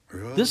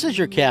This is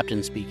your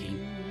captain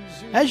speaking.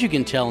 As you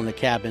can tell in the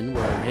cabin,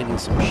 we're hitting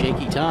some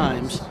shaky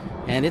times,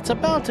 and it's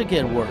about to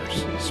get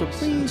worse. So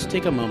please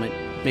take a moment,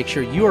 make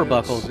sure you are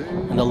buckled,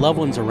 and the loved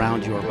ones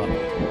around you are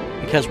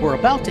buckled, because we're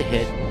about to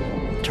hit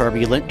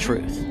turbulent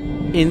truth.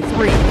 In 3, 2,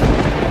 1.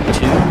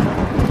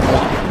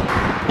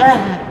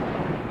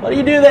 Why do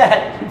you do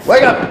that?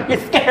 Wake up! You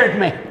scared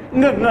me.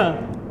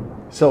 No.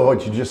 So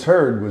what you just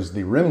heard was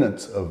the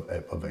remnants of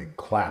a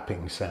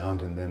clapping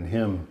sound, and then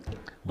him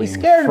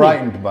being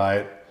frightened by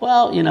it.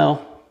 Well, you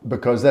know.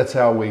 Because that's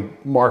how we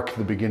mark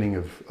the beginning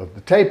of the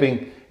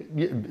taping,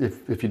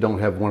 if you don't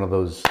have one of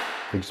those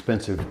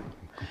expensive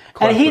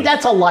clappers. And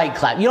that's a light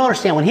clap. You don't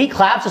understand. When he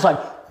claps, it's like,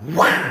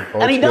 wow.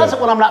 And he does it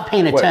when I'm not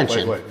paying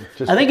attention. Wait.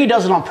 I think he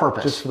does it on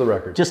purpose. Just for the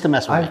record. Just to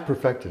mess with me. I've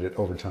perfected it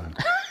over time.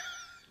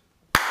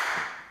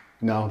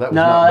 No, that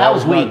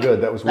was weak. Not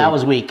good. That was weak. That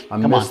was weak. I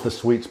missed the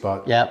sweet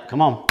spot. Yep,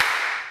 come on.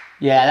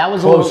 Yeah, that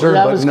was closer,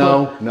 a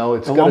little... no,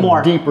 it's got one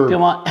more. Deeper.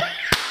 Come on.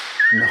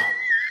 No.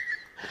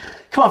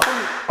 Come on.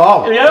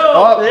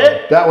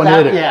 That one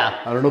hit it. Yeah.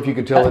 I don't know if you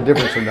can tell the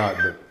difference or not,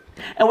 but...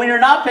 And when you're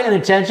not paying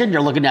attention,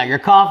 you're looking at your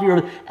coffee,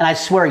 and I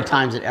swear he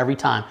times it every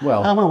time.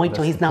 Well, I'm going to wait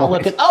till he's not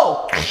looking.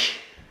 Oh!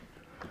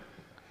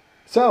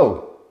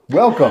 So,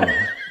 welcome.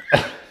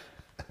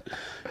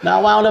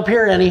 Not wound up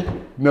here, any.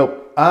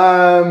 Nope.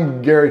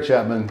 I'm Gary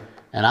Chapman.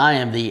 And I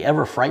am the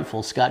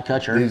ever-frightful Scott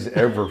Kutcher. He's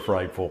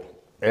ever-frightful.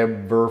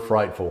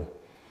 Ever-frightful.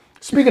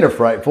 Speaking of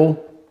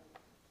frightful,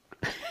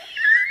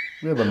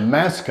 we have a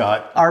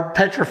mascot. Our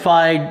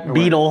petrified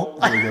beetle.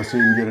 There we go, so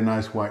you can get a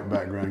nice white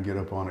background, get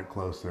up on it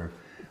close there.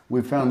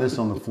 We found this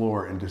on the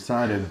floor and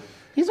decided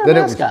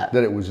mascot.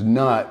 That it was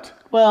not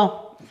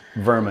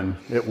vermin.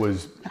 It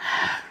was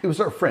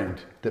our friend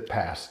that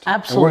passed.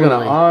 Absolutely. And we're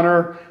going to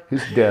honor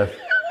his death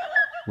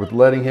with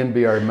letting him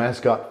be our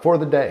mascot for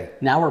the day.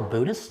 Now we're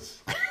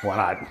Buddhists? Why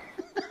not?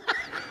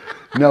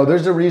 No,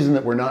 there's a reason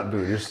that we're not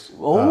Buddhists.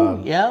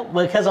 Yeah,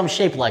 because I'm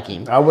shaped like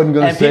him. I wasn't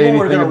going to say anything about the shape. And people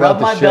were going to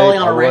rub my belly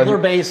on a regular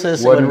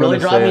basis. It would really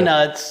drive me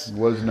nuts.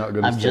 Was not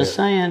going to say it. I'm just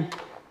saying.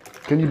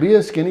 Can you be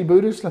a skinny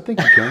Buddhist? I think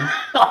you can.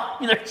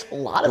 There's a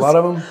lot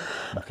of them?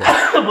 Okay.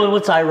 But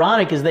what's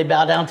ironic is they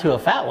bow down to a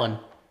fat one.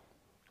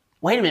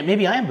 Wait a minute,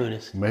 maybe I am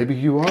Buddhist. Maybe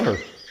you are. Or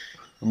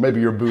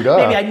maybe you're Buddha.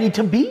 Maybe I need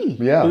to be.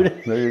 Yeah,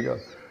 Buddhist. There you go.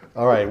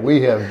 All right,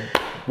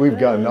 we've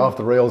gotten off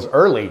the rails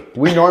early.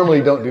 We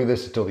normally don't do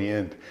this until the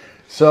end.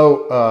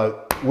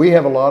 So we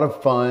have a lot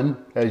of fun,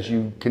 as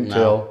you can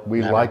tell.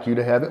 We'd like you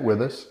to have it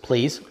with us.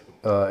 Please.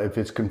 If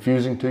it's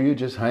confusing to you,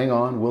 just hang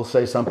on. We'll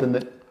say something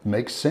that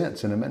makes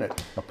sense in a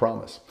minute. I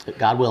promise.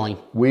 God willing.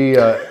 We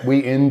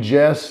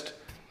ingest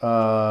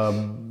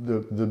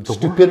the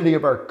stupidity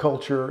of our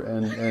culture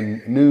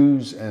and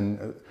news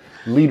and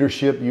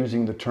leadership,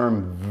 using the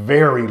term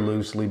very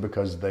loosely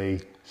because they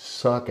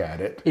suck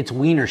at it. It's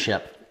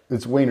wienership.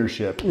 It's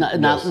wienership.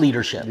 Not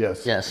leadership.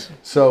 Yes.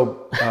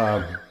 So,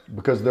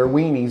 because they're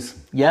weenies.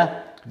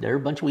 Yeah, they're a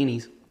bunch of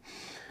weenies.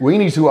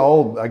 Weenies who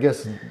all, I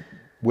guess,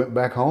 went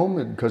back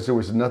home because there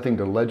was nothing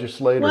to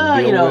legislate or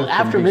deal with.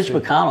 After Mitch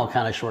McConnell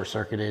kind of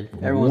short-circuited.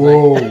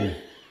 Whoa. Like,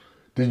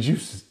 did you,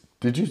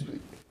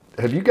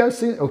 have you guys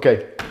seen it?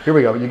 Okay, here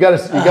we go. You got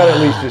to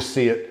at least just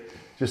see it,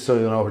 just so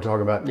you know what we're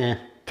talking about. Yeah.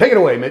 Take it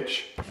away,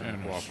 Mitch.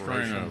 And a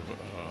string of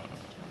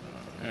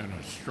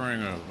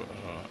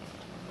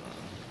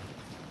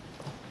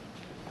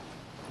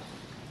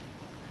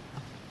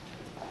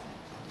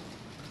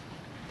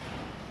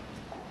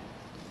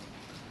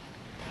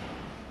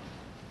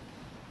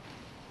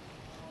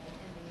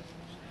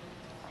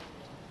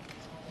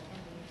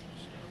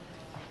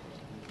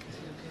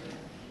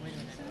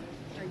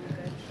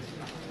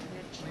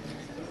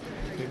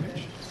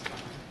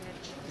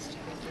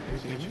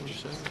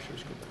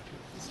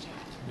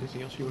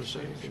anything else you want to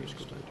say? Anything else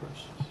to us?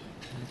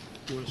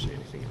 You want to say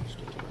anything else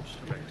to us?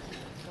 Go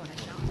ahead,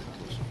 John.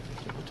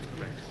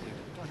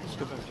 Let's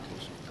go back to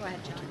this. Go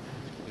ahead, John.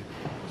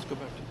 Let's go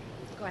back to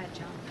this. Go ahead,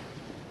 John.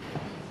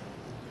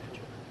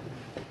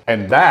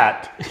 And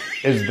that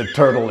is the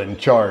turtle in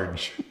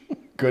charge.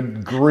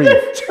 Good grief.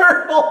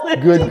 Turtle.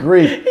 Good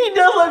grief. He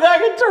does look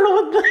like a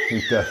turtle.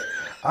 He does.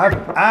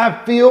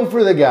 I feel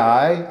for the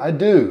guy. I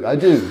do,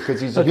 because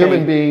he's a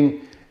human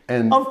being.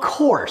 And of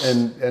course.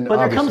 And but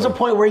there comes a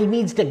point where he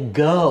needs to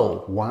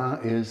go. Why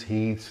is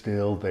he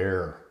still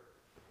there?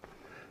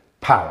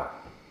 Power.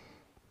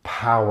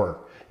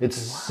 It's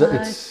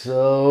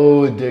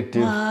so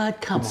addictive. What?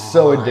 Come on. It's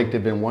so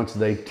addictive, and once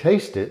they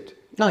taste it,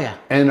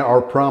 and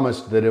are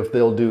promised that if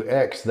they'll do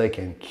X, they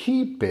can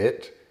keep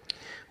it.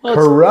 Well,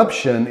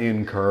 corruption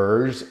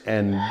incurs,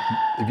 and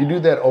if you do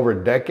that over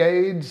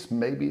decades,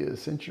 maybe a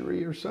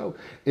century or so,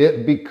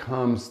 it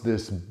becomes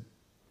this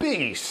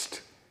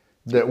beast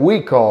that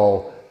we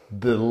call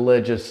the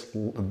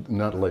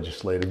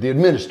the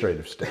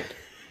administrative state.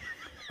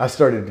 I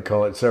started to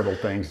call it several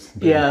things.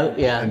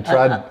 Yeah. And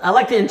tried. I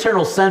like the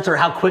internal censor,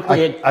 how quickly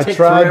it ticked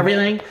through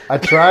everything. I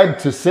tried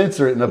to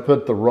censor it, and I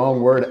put the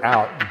wrong word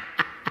out.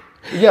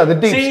 Yeah, the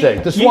deep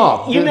state, the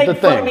swamp, You make the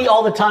fun thing. of me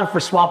all the time for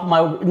swapping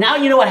my... Now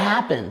you know what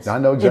happens. I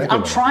know exactly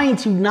I'm trying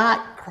to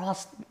not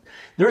cross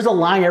There's a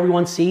line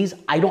everyone sees.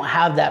 I don't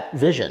have that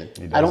vision.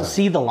 I don't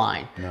see the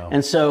line. No.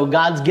 And so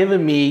God's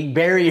given me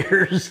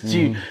barriers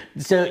to,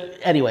 so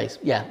anyways,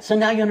 yeah. So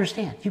now you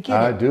understand. You get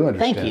it. I do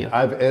understand. Thank you.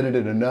 I've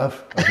edited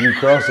enough of you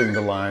crossing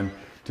the line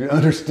to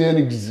understand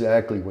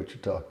exactly what you're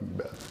talking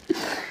about.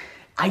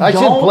 I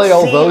should play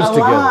all those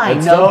together.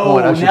 At some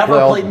point, I should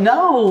play.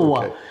 No.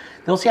 Okay.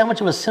 They'll see how much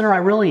of a sinner I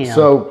really am.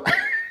 So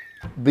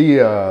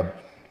the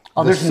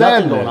there's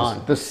nothing going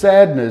on. The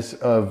sadness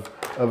of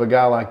a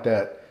guy like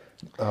that.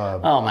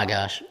 Oh my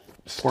gosh!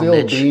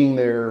 Still being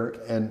there,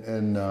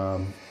 and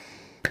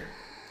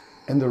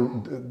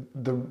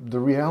the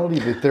reality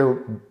that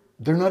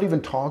they're not even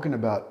talking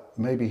about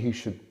maybe he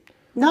should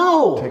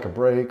take a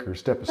break or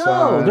step aside.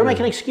 No, they're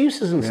making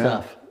excuses and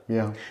stuff.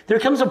 Yeah.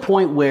 There comes a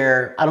point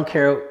where I don't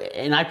care,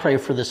 and I pray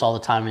for this all the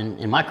time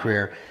in my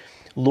career.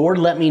 Lord,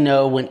 let me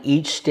know when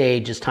each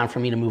stage is time for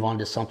me to move on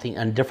to something,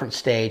 a different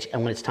stage,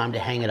 and when it's time to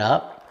hang it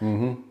up.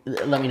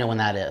 Let me know when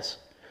that is,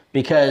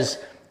 because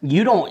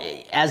you don't,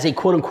 as a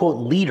quote unquote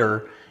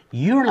leader,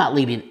 you're not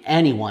leading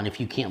anyone if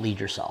you can't lead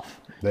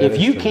yourself. If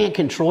you can't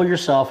control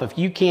yourself, if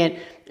you can't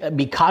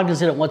be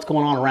cognizant of what's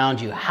going on around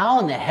you, how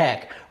in the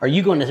heck are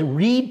you going to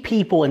read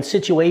people and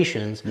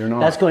situations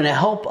that's going to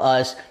help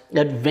us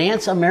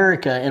advance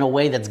America in a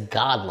way that's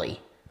godly?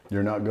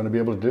 You're not going to be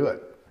able to do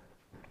it.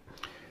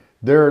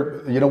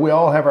 We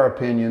all have our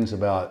opinions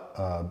about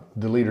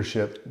the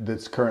leadership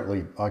that's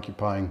currently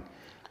occupying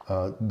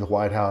the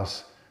White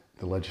House,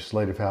 the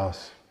Legislative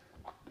House,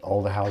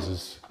 all the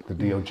houses, the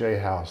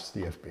DOJ house,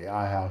 the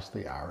FBI house, the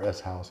IRS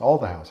house, all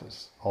the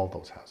houses, all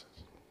those houses.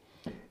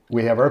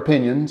 We have our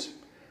opinions.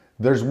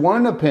 There's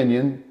one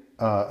opinion,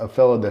 a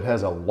fellow that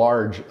has a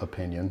large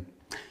opinion.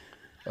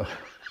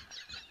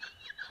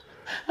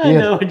 I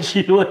know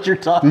what you're talking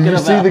about. Did you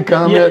see the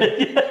comment?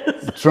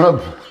 Yes.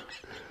 Trump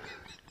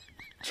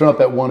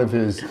at one of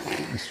his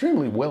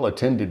extremely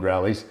well-attended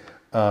rallies,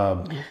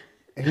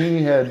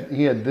 he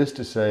had this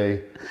to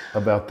say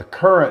about the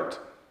current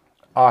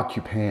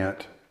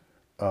occupant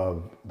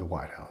of the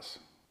White House.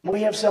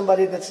 We have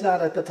somebody that's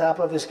not at the top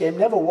of his game,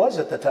 never was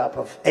at the top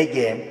of a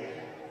game,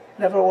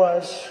 never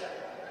was.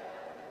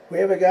 We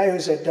have a guy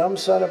who's a dumb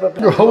son of a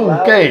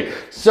bitch. Okay,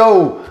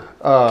 so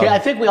I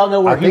think we all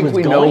know where he was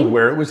going. I think we know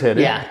where it was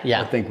headed.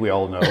 Yeah. I think we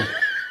all know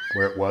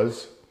where it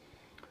was.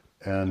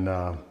 And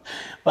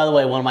by the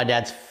way, one of my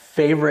dad's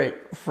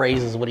favorite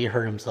phrases when he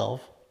hurt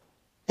himself,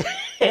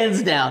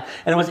 hands down,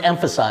 and it was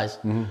emphasized,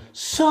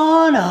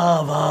 son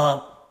of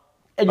a.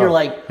 And you're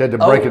like, you had to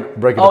break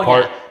it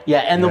apart. Yeah.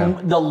 And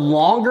the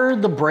longer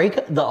the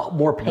break, the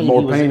more pain he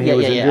was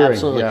enduring.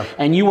 Absolutely. Yeah.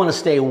 And you want to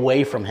stay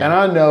away from him. And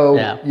I know,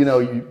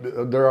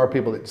 there are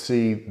people that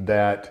see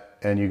that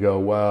and you go,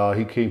 well,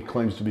 he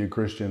claims to be a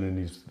Christian and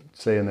he's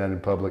saying that in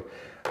public.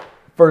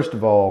 First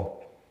of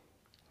all,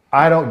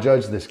 I don't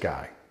judge this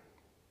guy.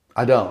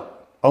 I don't.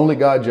 Only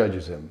God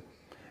judges him.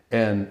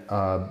 And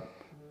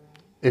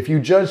if you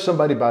judge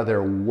somebody by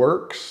their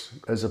works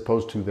as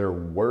opposed to their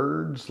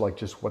words, like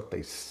just what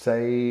they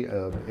say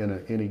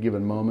in any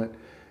given moment,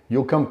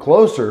 you'll come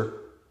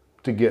closer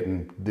to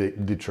getting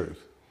the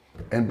truth.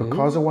 And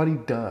because of what he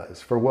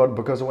does,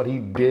 because of what he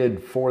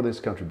did for this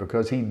country,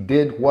 because he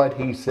did what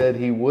he said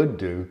he would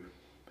do,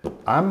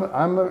 I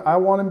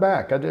want him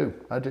back. I do.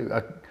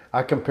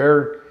 I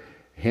compare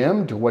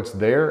him to what's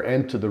there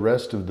and to the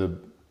rest of the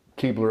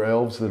Keebler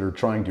elves that are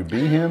trying to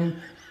be him,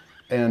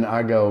 and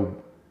I go,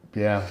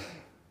 yeah.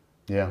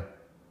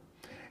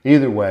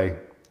 Either way,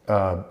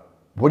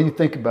 what do you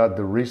think about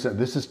the recent?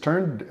 This has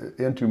turned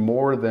into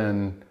more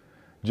than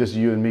just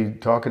you and me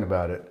talking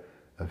about it,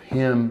 of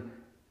him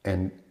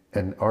and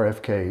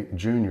RFK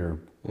Jr.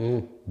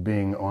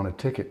 Being on a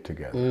ticket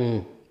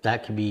together.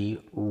 That could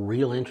be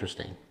real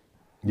interesting.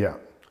 Yeah.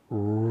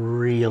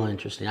 Real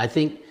interesting. I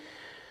think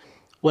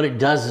what it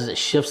does is it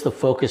shifts the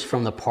focus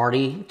from the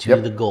party to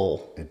the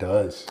goal. It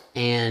does.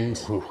 And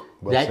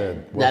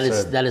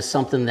that is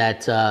something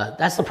that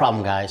that's the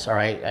problem, guys. All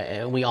right,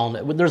 and we all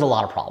know there's a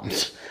lot of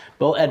problems,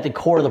 but at the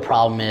core of the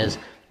problem is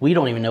we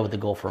don't even know what the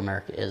goal for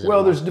America is.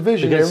 Well, there's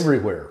division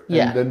everywhere.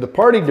 Yeah, and the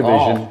party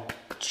division.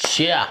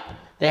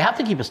 They have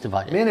to keep us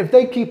divided. Man, if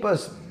they keep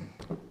us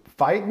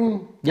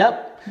fighting,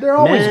 they're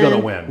always going to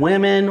win.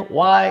 Women,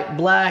 white,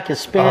 black,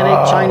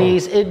 Hispanic,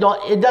 Chinese. It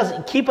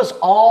doesn't keep us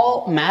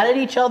all mad at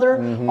each other,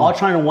 all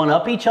trying to one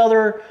up each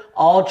other,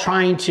 all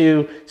trying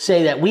to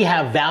say that we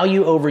have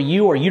value over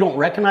you or you don't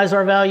recognize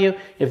our value.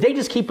 If they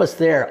just keep us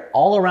there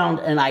all around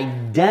an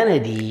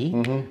identity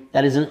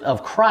that is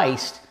of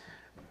Christ,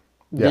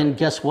 then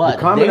guess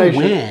what? They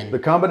win. The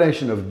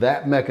combination of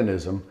that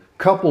mechanism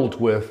coupled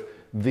with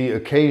the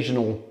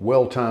occasional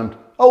well-timed,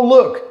 oh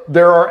look,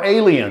 there are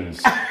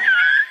aliens.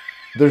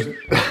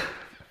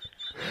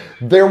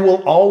 There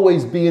will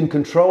always be in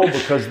control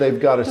because they've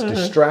got us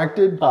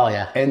distracted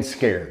and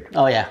scared.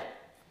 Oh yeah,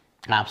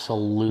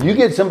 absolutely. You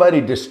get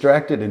somebody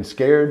distracted and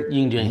scared,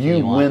 you can do anything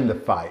you win the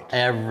fight.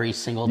 Every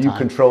single time. You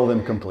control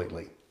them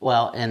completely.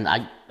 Well, and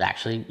I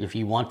actually, if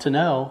you want to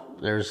know,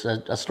 there's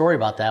a story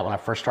about that. When I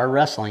first started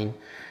wrestling,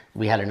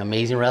 we had an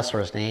amazing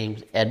wrestler. His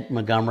name's Ed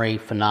Montgomery,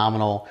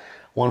 phenomenal.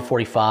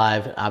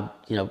 145. I,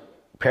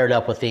 paired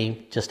up with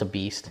him, just a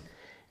beast.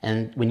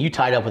 And when you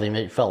tied up with him,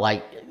 it felt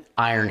like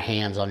iron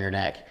hands on your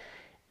neck.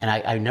 And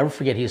I never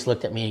forget, he just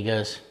looked at me and he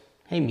goes,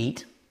 "Hey,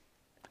 meat."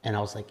 And I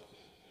was like,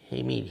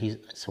 "Hey, meat." I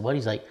said, "What?"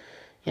 He's like,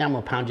 "Yeah, I'm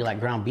going to pound you like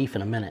ground beef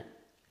in a minute."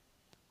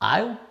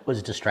 I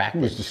was distracted.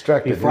 He was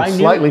distracted.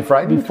 Slightly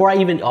frightened? Before I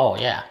even knew what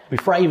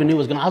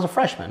was going on. I was a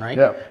freshman, right?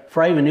 Yeah.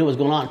 Before I even knew what was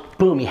going on,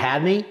 boom, he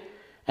had me.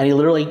 And he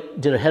literally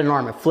did a head and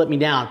arm and flipped me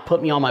down,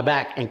 put me on my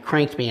back, and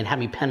cranked me and had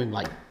me pinned in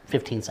like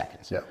 15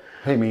 seconds. Yeah.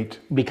 Hey, meat.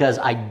 Because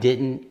I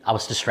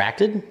was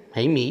distracted.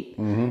 Hey, meat.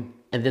 Mm-hmm.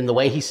 And then the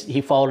way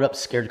he followed up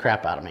scared the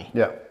crap out of me.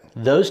 Yeah.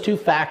 Those two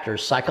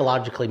factors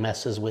psychologically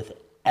messes with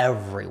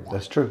everyone.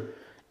 That's true.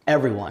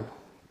 Everyone.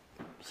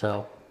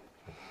 So.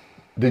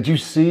 Did you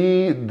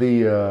see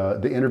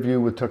the interview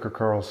with Tucker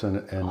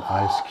Carlson and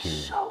Ice Cube?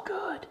 So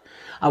good.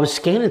 I was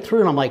scanning through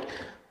and I'm like,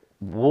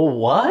 well,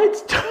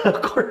 what?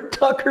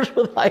 Tucker's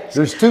with Ice Cube.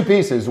 There's two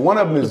pieces. One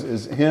of them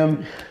is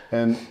him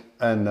and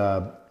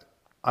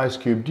Ice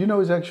Cube. Do you know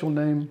his actual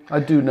name? I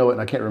do know it,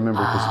 and I can't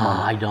remember at this moment.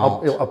 I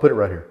don't. I'll put it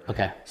right here.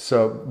 Okay.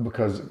 So,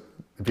 because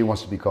if he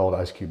wants to be called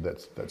Ice Cube,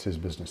 that's his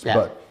business. Yeah.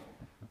 But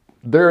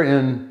they're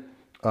in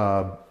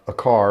a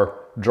car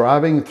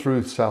driving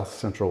through South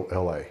Central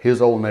LA,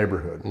 his old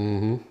neighborhood.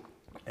 Mm-hmm.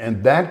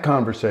 And that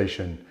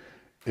conversation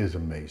is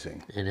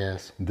amazing. It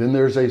is. Then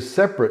there's a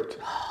separate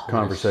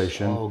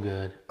conversation so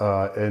good.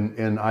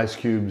 In Ice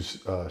Cube's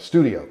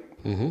studio.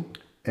 Mm-hmm.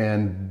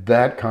 And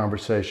that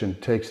conversation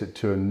takes it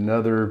to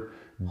another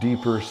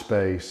deeper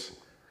space.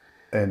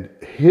 And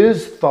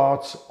his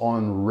thoughts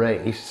on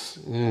race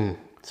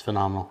it's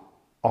phenomenal.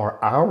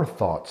 Are our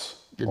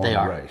thoughts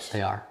on race.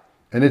 They are.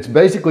 And it's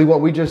basically what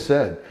we just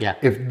said. Yeah.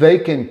 If they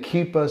can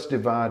keep us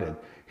divided,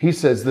 he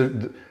says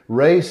the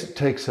race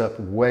takes up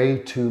way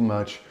too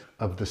much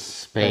of the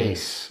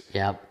space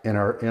in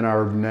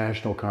our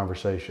national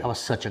conversation. That was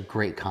such a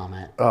great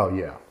comment. Oh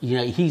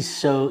yeah. He's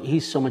so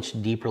much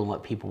deeper than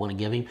what people want to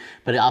give him.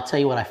 But I'll tell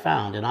you what I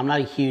found, and I'm not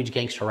a huge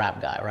gangster rap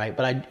guy, right?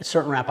 But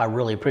certain rap I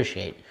really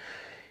appreciate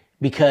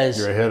because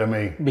you're ahead of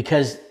me.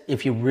 Because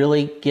if you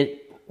really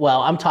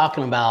I'm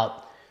talking about.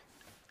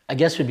 I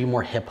guess it would be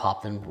more hip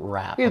hop than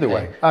rap. Either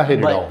way, I hate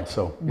it all.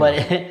 So,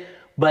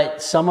 but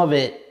some of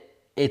it,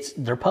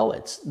 they're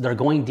poets. They're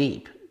going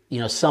deep.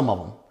 Some of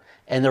them,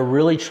 and they're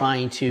really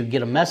trying to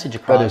get a message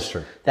across. That is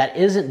true. That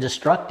isn't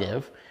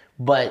destructive,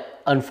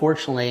 but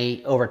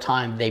unfortunately, over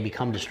time, they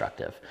become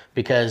destructive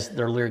because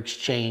their lyrics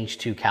change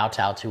to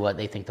kowtow to what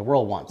they think the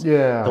world wants.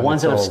 Yeah. The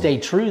ones that have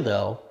stayed true,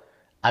 though.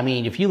 I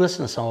mean, if you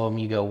listen to some of them,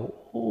 you go,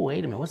 "Oh, wait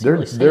a minute, what's he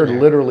really saying They're there?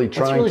 literally What's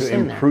he trying really to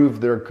saying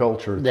improve their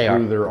culture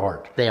through their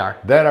art. They are.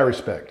 That I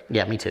respect.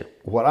 Yeah, me too.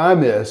 What I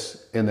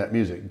miss in that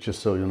music,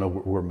 just so you know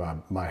where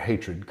my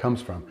hatred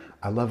comes from,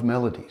 I love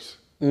melodies.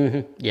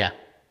 Mm-hmm. Yeah.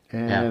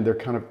 And they're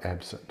kind of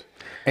absent.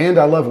 And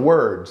I love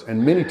words,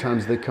 and many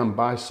times they come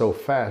by so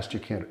fast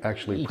you can't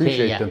actually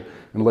appreciate them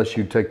unless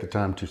you take the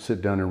time to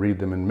sit down and read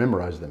them and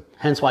memorize them.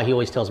 Hence why he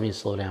always tells me to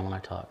slow down when I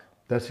talk.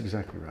 That's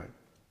exactly right.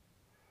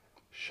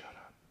 Shut up.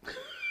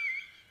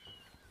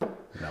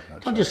 No,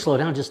 don't just slow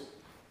down, just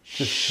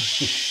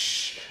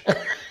shh.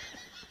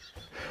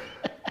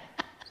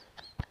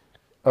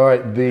 All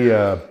right,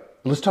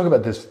 let's talk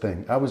about this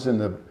thing.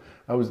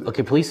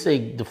 Okay, please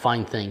say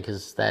define thing,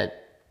 because that.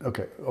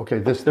 Okay,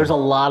 this. There's a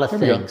lot of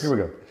things. Here we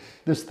go.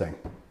 This thing.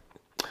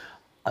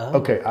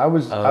 Okay, I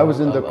was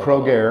in the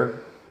Kroger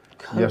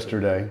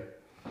yesterday,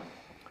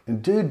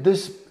 and dude,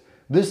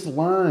 this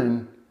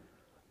line.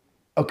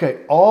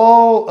 Okay,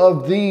 all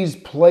of these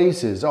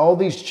places, all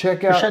these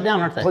checkout they're shut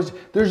down, aren't they? Places,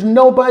 there's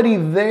nobody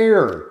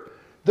there.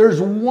 There's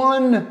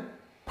one,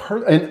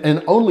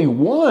 and only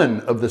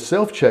one of the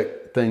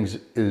self-check things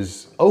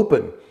is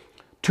open.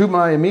 To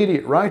my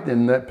immediate right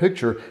in that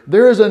picture,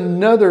 there is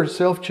another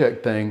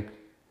self-check thing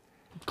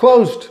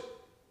closed.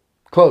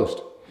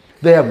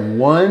 They have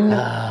one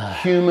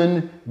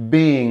human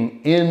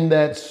being in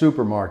that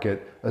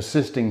supermarket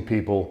assisting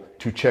people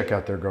to check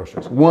out their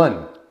groceries.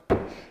 One.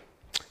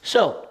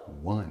 So.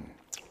 One.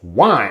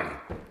 Why?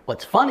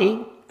 What's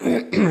funny,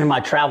 in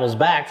my travels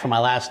back from my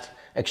last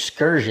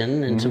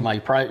excursion into my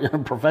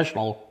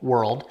professional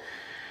world,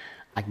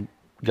 I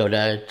go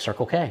to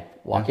Circle K,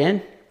 walk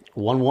in,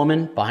 one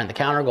woman behind the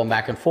counter going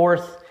back and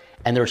forth,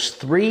 and there's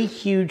three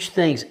huge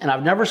things, and I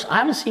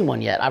haven't seen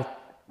one yet. I've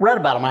read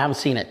about them, I haven't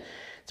seen it.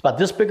 It's about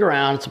this big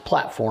around, it's a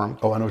platform.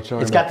 Oh, I know what you're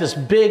talking It's about. got this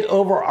big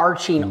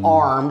overarching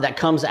arm that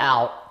comes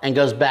out and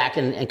goes back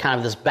and kind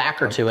of this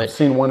backer to it. I've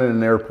seen one in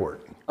an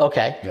airport.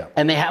 Okay. Yeah.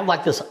 And they have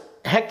like this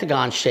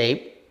hectagon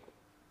shape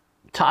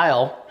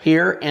tile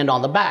here and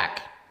on the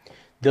back.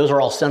 Those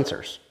are all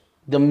sensors.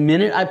 The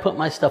minute I put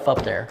my stuff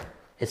up there,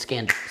 it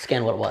scanned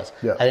what it was.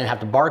 Yeah. I didn't have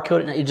to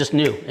barcode it. It just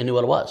knew. It knew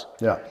what it was.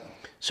 Yeah.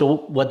 So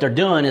what they're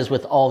doing is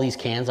with all these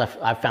cans,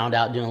 I found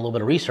out doing a little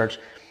bit of research,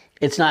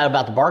 it's not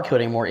about the barcode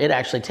anymore. It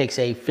actually takes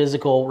a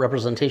physical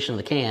representation of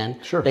the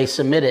can. Sure. They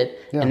submit it,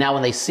 and now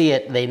when they see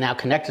it, they now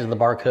connect it to the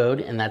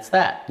barcode, and that's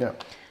that. Yeah.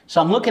 So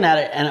I'm looking at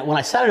it, and when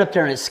I sat it up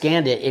there and it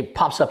scanned it, it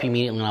pops up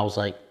immediately, and I was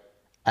like,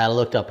 I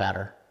looked up at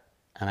her,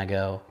 and I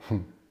go,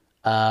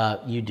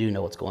 You do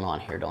know what's going on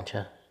here, don't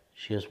you?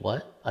 She goes,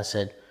 what? I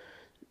said,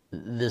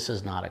 this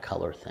is not a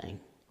color thing.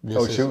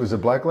 She was a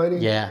black lady?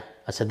 Yeah.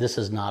 I said, this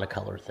is not a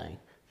color thing.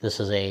 This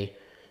is a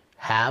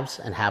haves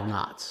and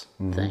have-nots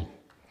thing.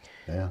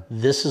 Yeah.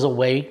 This is a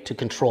way to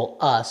control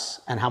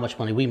us and how much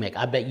money we make.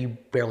 I bet you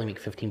barely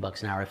make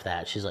 $15 an hour, if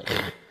that. She's like,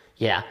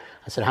 yeah.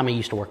 I said, how many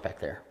used to work back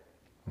there?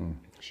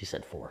 She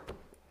said 4.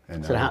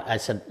 I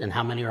said, and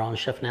how many are on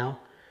shift now?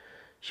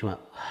 She went,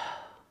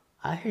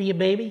 I hear you,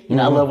 baby. You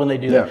know, I love when they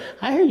do that.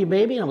 I hear you,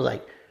 baby. And I was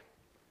like,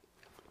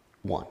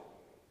 1.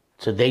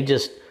 So they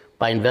just,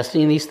 by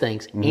investing in these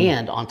things,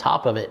 and on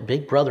top of it,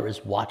 Big Brother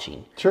is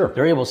watching. Sure.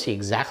 They're able to see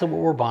exactly what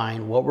we're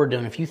buying, what we're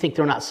doing. If you think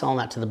they're not selling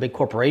that to the big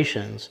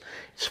corporations,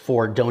 it's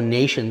for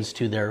donations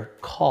to their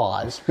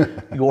cause,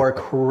 you're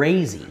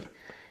crazy.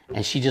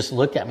 And she just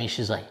looked at me.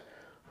 She's like,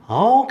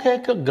 oh, okay,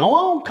 go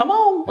on, come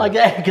on. Like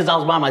that, because I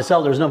was by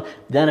myself.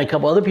 Then a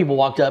couple other people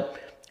walked up,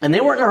 and they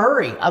weren't in a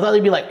hurry. I thought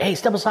they'd be like, hey,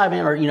 step aside,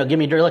 man, or, give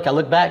me a dirty look. I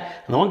looked back,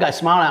 and the one guy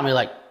smiled at me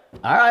like,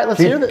 all right, let's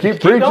hear this.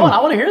 Keep going.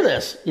 I want to hear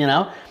this,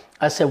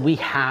 I said, we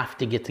have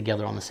to get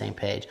together on the same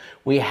page.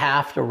 We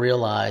have to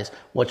realize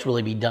what's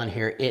really be done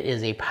here. It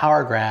is a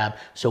power grab,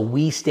 so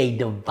we stay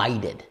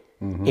divided.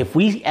 If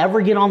we ever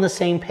get on the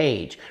same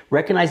page,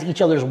 recognize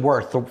each other's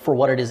worth for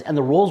what it is, and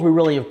the roles we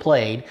really have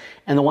played,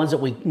 and the ones that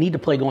we need to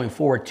play going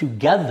forward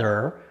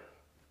together,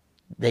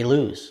 they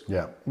lose.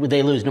 Yeah.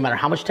 They lose. No matter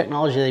how much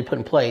technology they put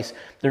in place,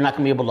 they're not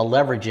going to be able to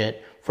leverage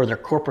it for their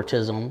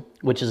corporatism,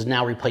 which has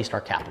now replaced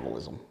our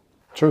capitalism.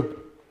 True.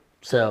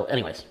 So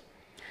anyways,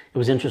 it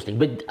was interesting,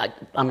 but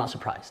I'm not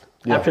surprised.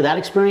 Yeah. After that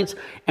experience,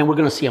 and we're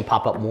going to see them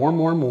pop up more and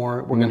more and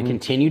more. We're going to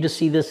continue to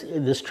see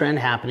this trend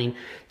happening.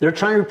 They're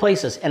trying to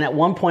replace us. And at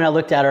one point I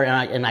looked at her,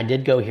 and I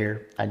did go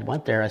here. I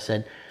went there. I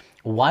said,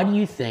 why do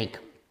you think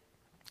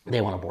they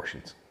want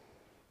abortions?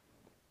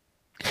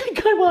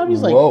 Guy behind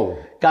me's like,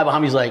 whoa. Guy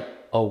behind me's like,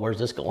 oh, where's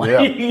this going?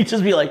 Yeah. You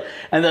just be like,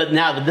 and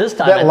now this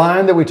time. That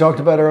line that we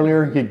talked about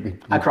earlier,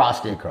 I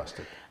crossed it. You crossed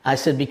it. I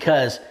said,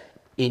 because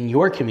in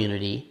your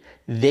community,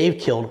 they've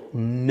killed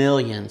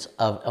millions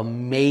of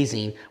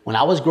amazing. When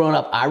I was growing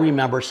up, I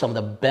remember some of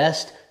the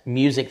best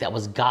music that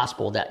was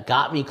gospel that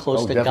got me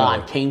close to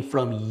God came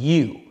from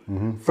you,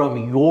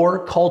 from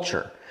your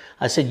culture.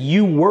 I said,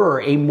 you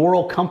were a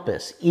moral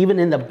compass, even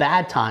in the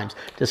bad times,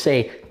 to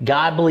say,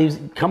 God believes,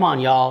 come on,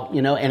 y'all,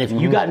 and if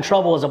you got in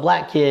trouble as a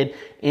black kid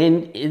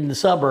in the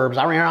suburbs,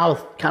 I ran around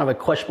with kind of a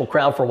questionable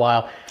crowd for a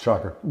while.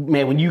 Shocker.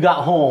 Man, when you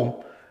got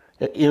home,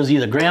 it was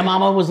either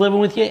grandmama was living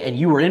with you and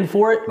you were in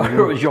for it,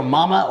 or it was your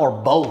mama, or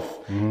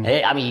both.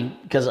 I mean,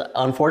 because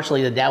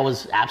unfortunately the dad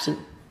was absent,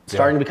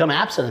 starting to become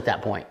absent at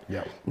that point.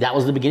 That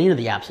was the beginning of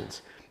the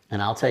absence.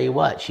 And I'll tell you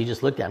what, she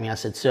just looked at me. I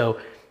said,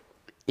 so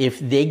if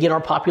they get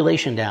our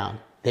population down,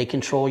 they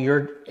control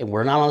and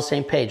we're not on the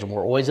same page, and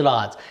we're always at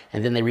odds,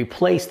 and then they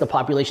replace the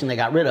population they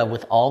got rid of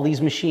with all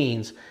these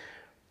machines,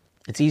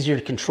 it's easier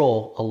to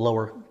control a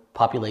lower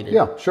populated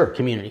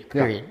community,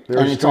 period.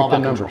 And it's all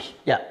about numbers. Control.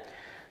 Yeah.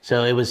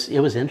 So it was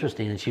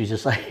interesting, and she was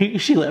just like,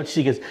 she left.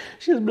 She goes,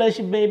 bless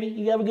you, baby.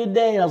 You have a good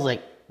day. And I was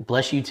like,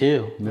 bless you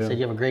too. I said,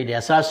 you have a great day. I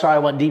said, I'm sorry I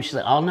went deep. She's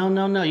like, oh,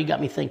 no, you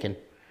got me thinking.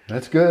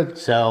 That's good.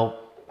 So,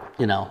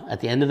 at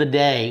the end of the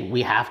day,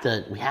 we have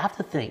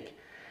to think.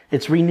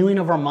 It's renewing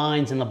of our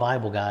minds in the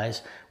Bible,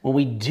 guys. When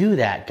we do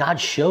that,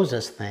 God shows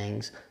us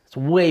things. It's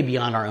way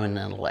beyond our own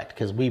intellect,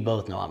 because we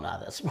both know I'm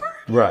not that smart.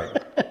 Right.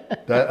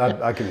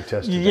 That I can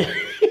attest to that.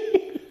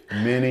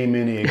 Many,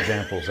 many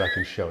examples I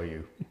can show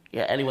you.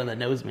 Yeah, anyone that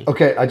knows me.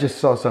 Okay, I just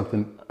saw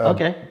something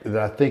that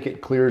I think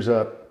it clears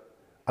up.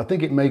 I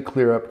think it may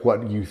clear up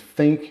what you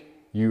think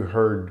you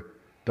heard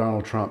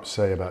Donald Trump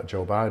say about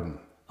Joe Biden.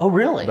 Oh,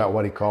 really? About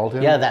what he called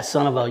him? Yeah, that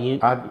son of a...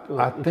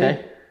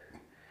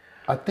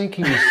 I think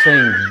he was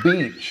saying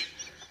beach.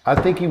 I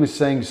think he was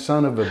saying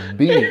son of a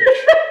beach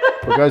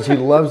because he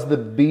loves the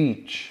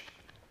beach.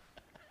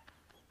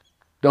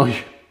 Don't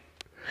you?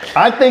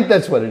 I think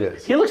that's what it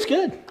is. He looks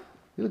good.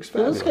 He looks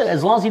fabulous. He looks good,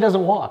 as long as he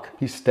doesn't walk.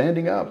 He's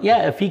standing up.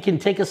 Yeah, if he can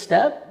take a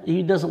step,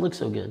 he doesn't look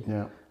so good.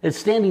 Yeah. It's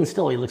standing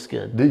still, he looks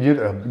good. Did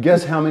you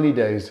guess how many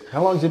days?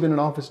 How long has he been in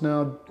office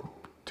now?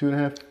 2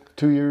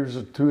 years,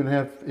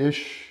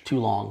 2.5-ish? Too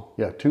long.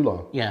 Yeah, too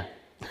long. Yeah.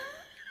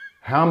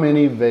 How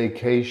many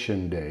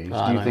vacation days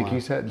do you think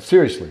he's had?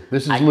 Seriously,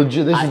 this is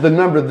legit. This is the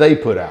number they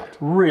put out.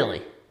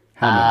 Really?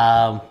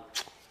 How many?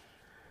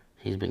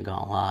 He's been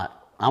gone a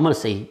lot. I'm going to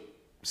say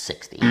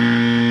 60.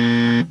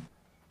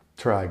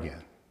 Try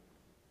again.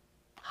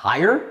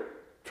 Higher?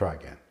 Try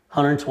again.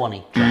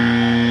 120.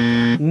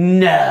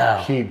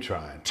 No. Keep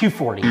trying.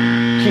 240.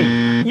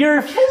 Keep.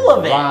 You're full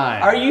of it.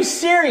 Are you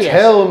serious?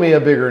 Tell me a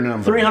bigger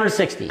number.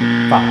 360.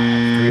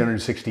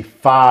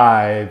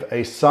 365.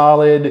 A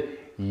solid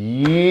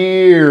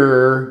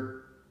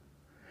year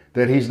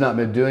that he's not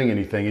been doing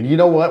anything. And you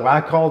know what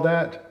I call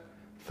that?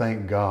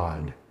 Thank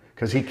God.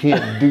 Because he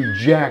can't do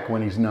jack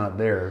when he's not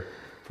there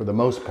for the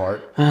most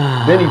part.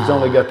 Then he's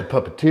only got the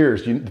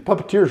puppeteers. The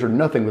puppeteers are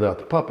nothing without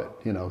the puppet,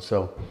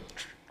 so.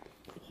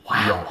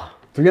 Wow. Yeah.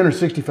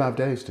 365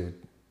 days, dude.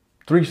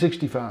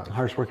 365.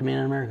 Hardest working man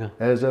in America.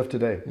 As of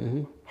today.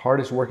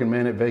 hardest working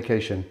man at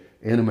vacation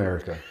in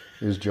America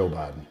is Joe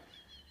Biden.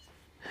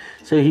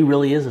 So he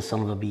really is a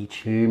son of a beach.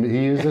 He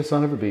is a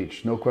son of a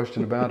beach, no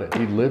question about it.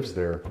 He lives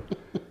there.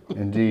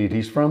 Indeed.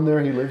 He's from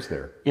there, he lives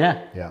there.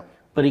 Yeah. Yeah.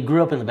 But he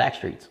grew up in the back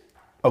streets.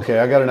 Okay,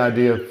 I got an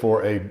idea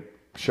for a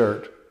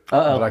shirt.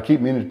 But I keep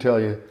meaning to tell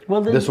you,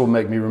 this will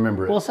make me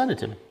remember it. Well, send it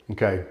to me.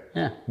 Okay.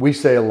 Yeah. We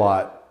say a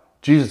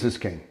lot, Jesus is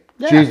king.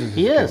 Yeah, Jesus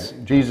he is.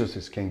 King. Jesus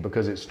is king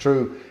because it's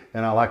true,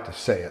 and I like to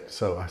say it,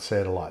 so I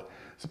say it a lot.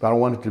 But I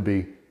want it to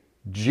be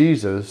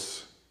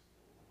Jesus,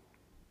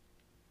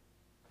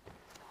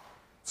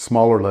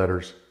 smaller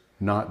letters,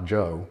 not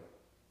Joe,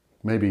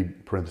 maybe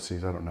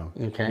parentheses, I don't know.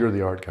 Okay. You're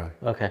the art guy.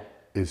 Okay.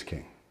 Is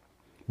king.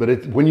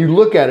 But when you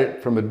look at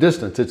it from a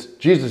distance, it's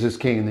Jesus is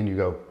king, and then you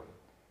go,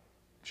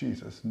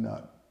 Jesus,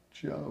 not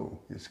Joe,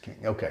 is king.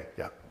 Okay,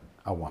 yeah,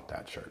 I want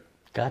that shirt.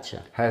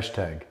 Gotcha.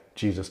 Hashtag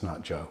Jesus,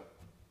 not Joe.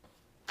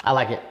 I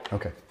like it.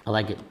 Okay. I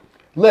like it.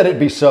 Let it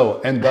be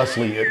so, and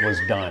thusly it was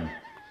done.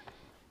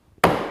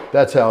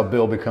 That's how a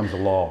bill becomes a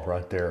law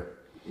right there.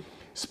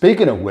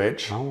 Speaking of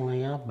which...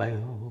 Only a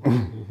bell,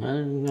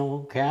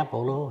 no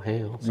capital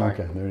hell. Sorry.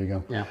 Okay, there you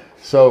go. Yeah.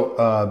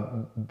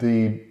 So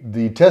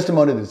the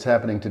testimony that's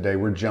happening today,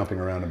 we're jumping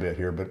around a bit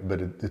here,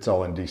 but it's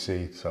all in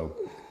D.C., so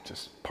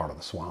just part of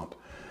the swamp.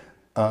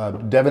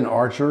 Devin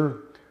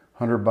Archer,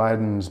 Hunter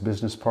Biden's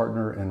business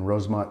partner, and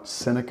Rosemont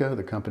Seneca,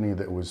 the company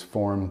that was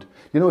formed.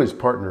 You know who his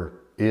partner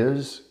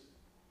is?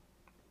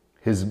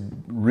 His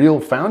real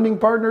founding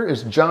partner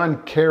is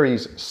John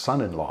Kerry's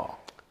son-in-law,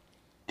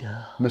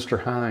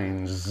 Mr.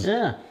 Hines.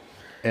 Yeah.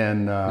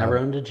 And never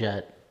owned a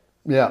jet.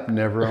 Yeah,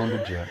 never owned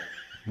a jet.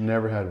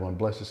 Never had one.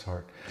 Bless his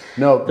heart.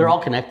 No, they're all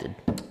connected.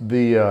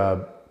 This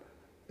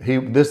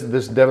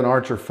Devin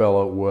Archer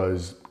fellow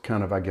was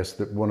kind of, I guess,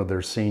 one of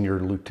their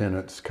senior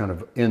lieutenants, kind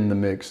of in the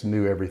mix,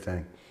 knew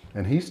everything.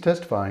 And he's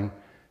testifying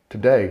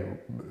today,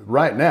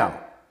 right now.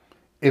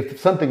 If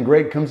something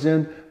great comes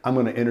in, I'm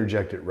going to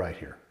interject it right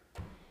here.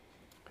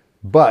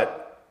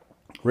 But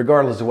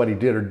regardless of what he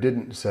did or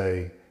didn't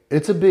say,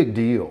 it's a big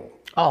deal.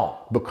 Oh.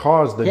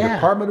 Because the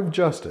Department of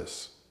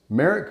Justice,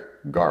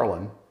 Merrick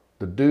Garland,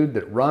 the dude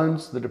that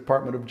runs the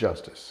Department of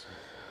Justice,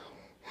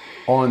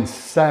 on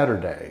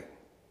Saturday,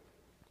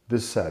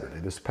 this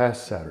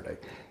past Saturday,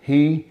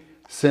 he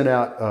sent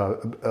out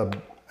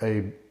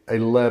a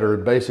letter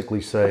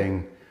basically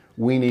saying,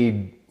 we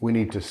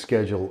need to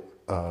schedule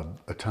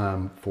a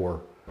time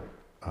for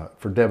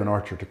Devin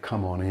Archer to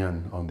come on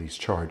in on these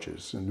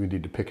charges, and we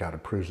need to pick out a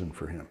prison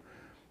for him.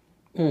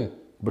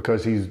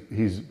 Because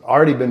he's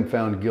already been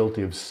found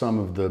guilty of some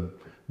of the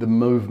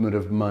movement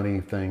of money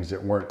things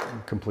that weren't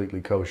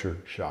completely kosher.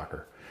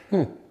 Shocker.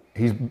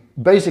 He's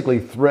basically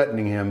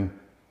threatening him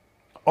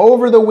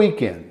over the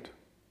weekend.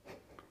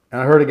 And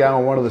I heard a guy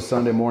on one of the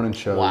Sunday morning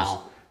shows,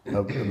 wow.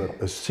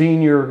 a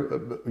senior,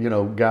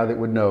 guy that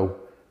would know,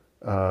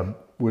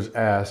 was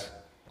asked,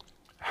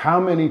 how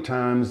many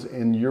times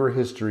in your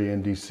history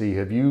in DC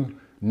have you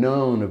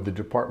known of the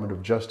Department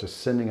of Justice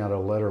sending out a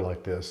letter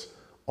like this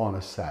on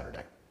a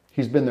Saturday?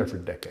 He's been there for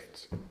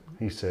decades.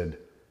 He said,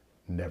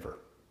 never.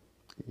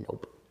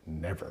 Nope.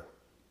 Never.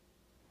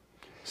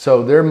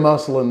 So they're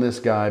muscling this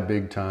guy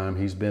big time.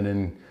 He's been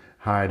in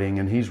hiding,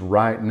 and he's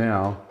right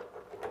now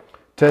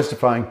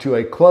testifying to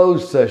a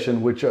closed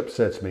session, which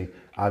upsets me.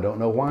 I don't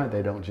know why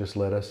they don't just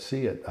let us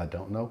see it. I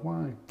don't know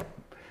why.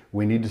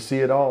 We need to see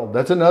it all.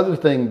 That's another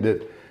thing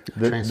that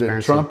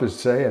Trump is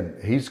saying.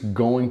 He's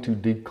going to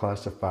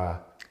declassify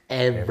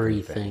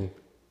everything.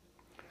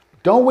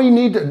 Don't we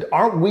need to,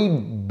 aren't we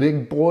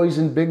big boys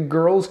and big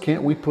girls?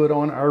 Can't we put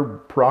on our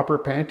proper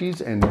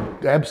panties and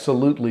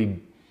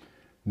absolutely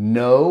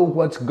know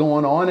what's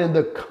going on in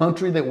the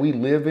country that we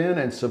live in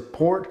and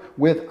support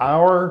with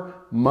our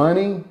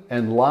money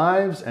and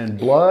lives and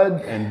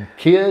blood and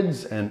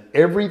kids and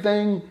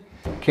everything?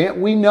 Can't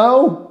we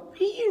know?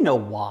 You know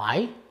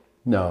why.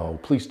 No,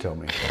 please tell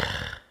me.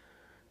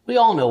 We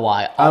all know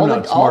why. I'm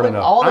not smart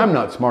enough. I'm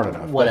not smart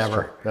enough.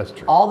 Whatever. That's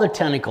true. All the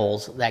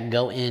tentacles that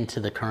go into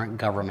the current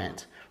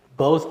government,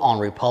 both on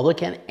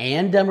Republican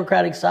and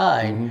Democratic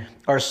side,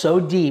 are so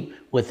deep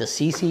with the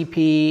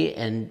CCP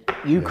and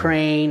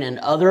Ukraine and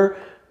other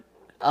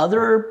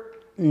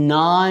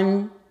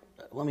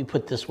let me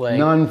put it this way.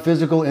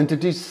 Non-physical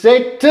entities.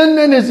 Satan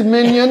and his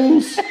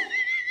minions.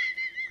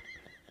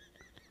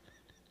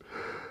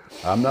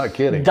 I'm not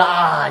kidding.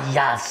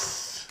 Yes.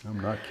 I'm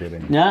not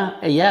kidding. No,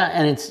 yeah,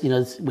 and it's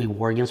we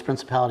war against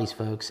principalities,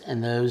 folks,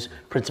 and those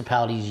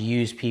principalities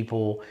use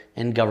people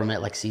in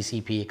government like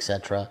CCP,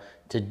 etc.,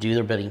 to do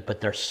their bidding, but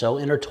they're so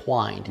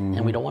intertwined,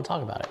 and we don't want to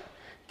talk about it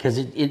because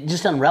it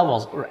just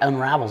unravels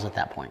at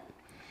that point.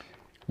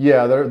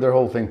 Yeah, their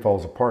whole thing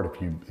falls apart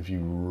if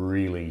you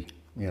really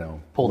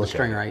pull the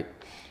string right.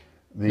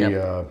 Did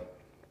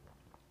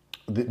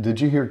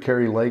you hear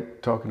Carrie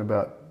Lake talking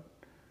about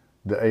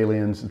the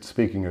aliens? And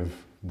speaking of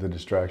the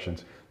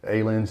distractions, the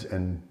aliens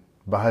and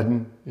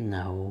Biden.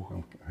 No.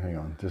 Okay, hang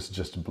on. This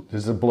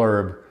is a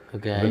blurb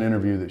of an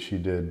interview that she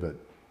did, but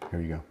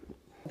here you go.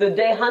 The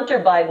day Hunter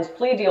Biden's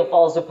plea deal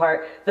falls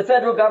apart, the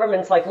federal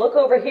government's like, look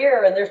over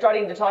here, and they're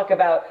starting to talk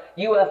about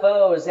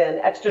UFOs and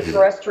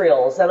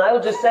extraterrestrials. And I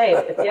will just say,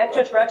 if the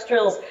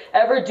extraterrestrials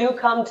ever do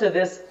come to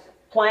this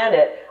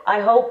planet, I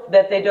hope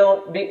that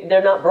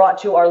they're not brought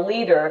to our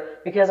leader,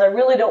 because I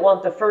really don't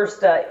want the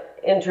first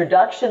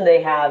introduction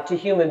they have to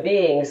human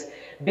beings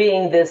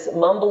being this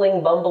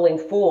mumbling, bumbling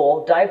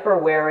fool,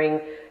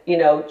 diaper-wearing,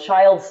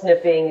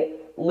 child-sniffing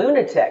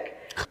lunatic.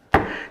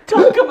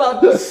 Talk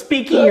about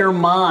speaking your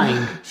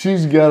mind.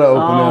 She's got to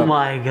open up. Oh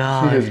my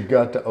God. She has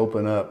got to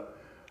open up.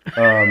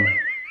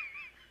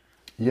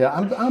 Yeah,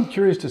 I'm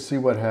curious to see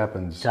what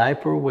happens.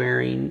 Diaper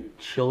wearing,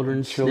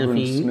 children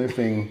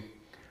sniffing.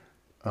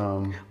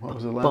 What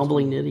was the last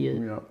bumbling one? idiot.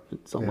 Yeah.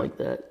 Something like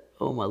that.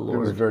 Oh my Lord. It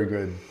was very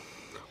good.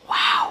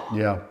 Wow.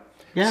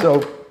 Yeah.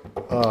 So,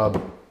 I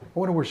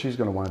wonder where she's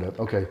going to wind up.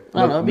 Okay.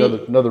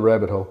 Another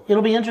rabbit hole.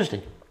 It'll be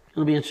interesting.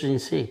 It'll be interesting to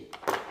see.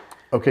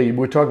 Okay,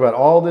 we talk about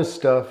all this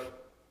stuff,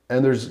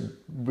 and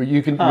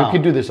we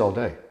could do this all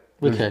day.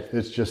 We could.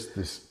 It's just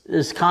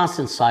this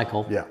constant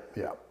cycle. Yeah.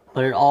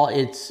 But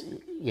it's.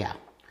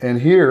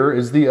 And here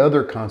is the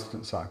other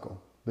constant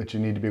cycle that you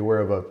need to be aware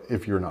of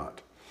if you're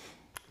not.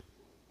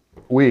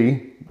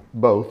 We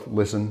both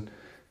listen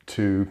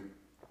to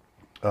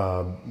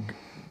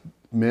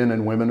men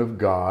and women of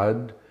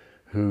God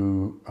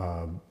who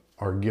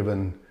are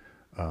given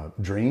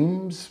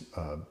dreams,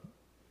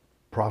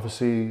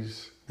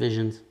 prophecies,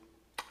 visions.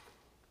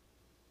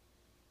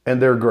 And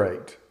they're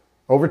great.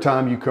 Over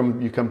time, you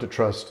come to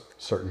trust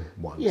certain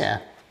ones. Yeah.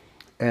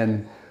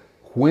 And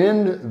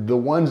when the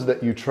ones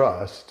that you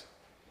trust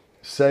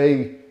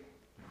say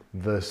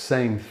the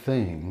same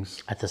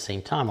things at the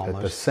same time, almost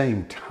at the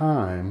same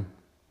time,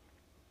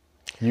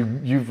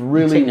 you've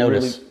really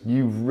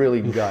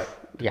got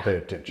to pay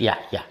attention. Yeah,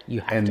 you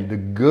have to. And the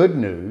good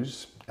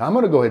news, I'm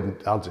going to go ahead and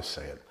I'll just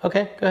say it.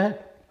 Okay, go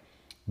ahead.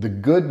 The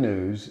good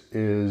news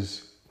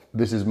is,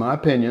 this is my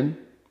opinion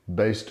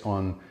based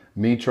on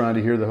me trying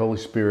to hear the Holy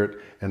Spirit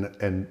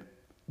and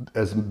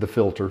as the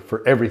filter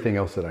for everything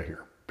else that I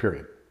hear,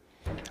 period.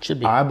 Should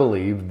be. I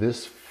believe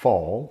this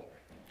fall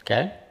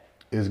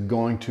is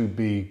going to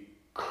be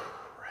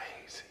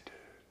crazy, dude.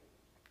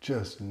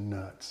 Just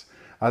nuts.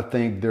 I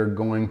think they're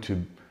going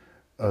to,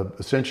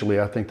 essentially,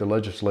 I think the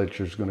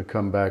legislature is going to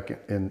come back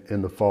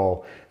in the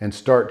fall and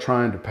start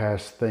trying to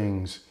pass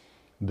things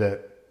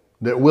that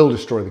will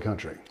destroy the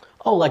country.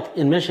 Oh, like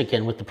in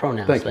Michigan with the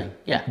pronouns thing.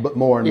 Yeah. But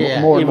more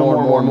and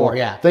more.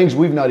 Yeah. Things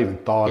we've not even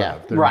thought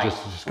of. They're right.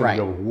 just going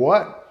to go,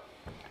 what?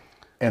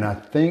 And I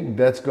think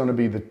that's going to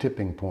be the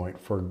tipping point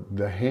for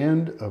the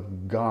hand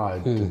of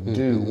God to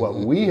do what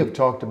we have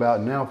talked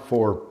about now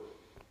for,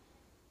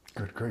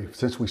 good grief,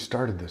 since we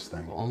started this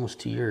thing. Almost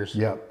 2 years.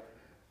 Yep.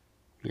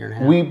 Year and a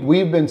half.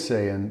 We've been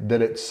saying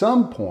that at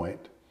some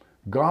point,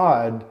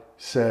 God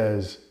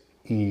says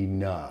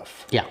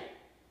enough. Yeah.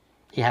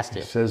 He has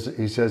to.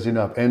 He says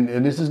enough.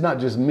 And this is not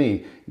just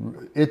me.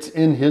 It's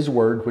in his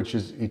word, which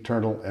is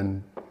eternal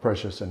and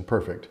precious and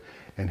perfect.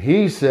 And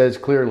he says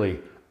clearly,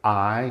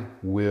 I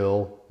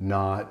will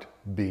not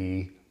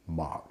be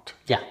mocked.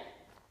 Yeah.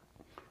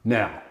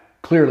 Now,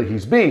 clearly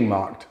he's being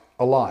mocked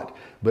a lot.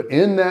 But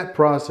in that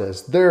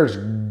process, there's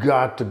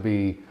got to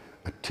be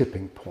a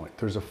tipping point.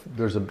 There's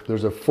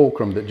a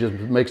fulcrum that just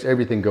makes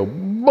everything go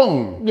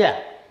boom.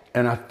 Yeah.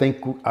 And I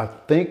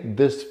think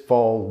this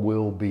fall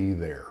will be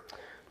there.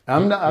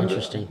 I'm not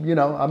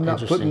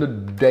putting a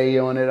day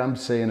on it. I'm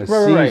saying a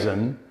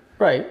season.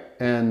 Right.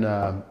 And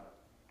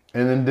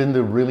then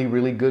the really,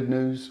 really good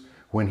news,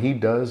 when he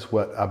does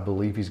what I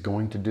believe he's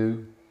going to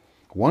do,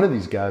 one of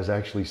these guys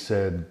actually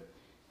said,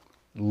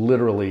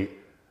 literally,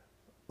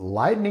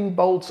 lightning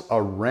bolts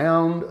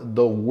around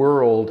the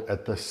world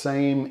at the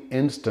same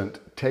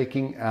instant,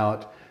 taking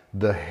out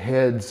the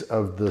heads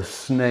of the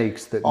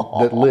snakes that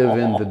live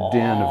in the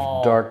den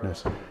of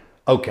darkness.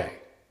 Okay.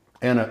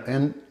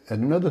 And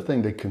another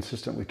thing they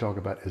consistently talk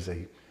about is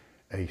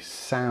a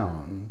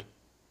sound,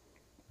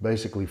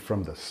 basically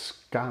from the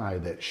sky,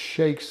 that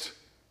shakes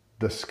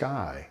the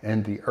sky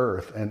and the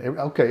earth. And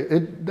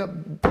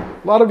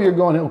a lot of you are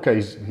going, okay,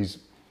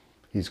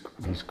 he's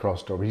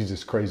crossed over. He's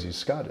as crazy as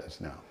Scott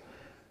is now.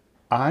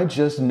 I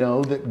just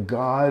know that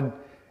God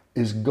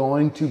is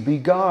going to be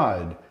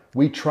God.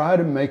 We try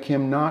to make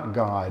him not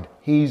God.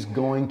 He's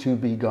going to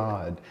be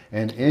God.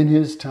 And in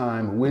his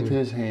time, with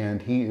his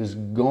hand, he is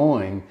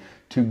going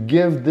to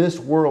give this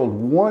world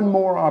one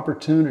more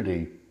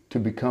opportunity to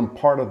become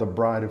part of the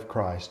bride of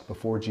Christ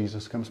before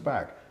Jesus comes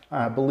back.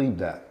 I believe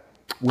that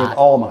with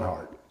all my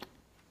heart.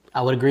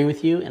 I would agree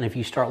with you. And if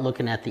you start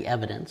looking at the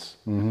evidence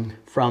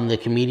from the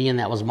comedian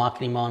that was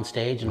mocking him on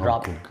stage and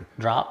dropped,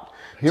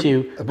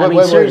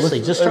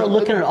 seriously, just start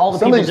looking at all the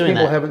people doing that. Some of these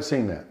people haven't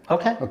seen that.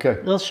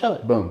 Okay. Let's show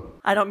it. Boom.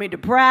 I don't mean to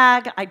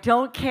brag. I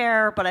don't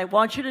care, but I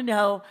want you to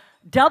know,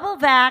 double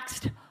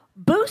vaxxed,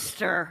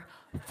 booster,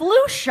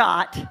 flu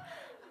shot,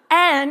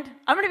 and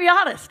I'm going to be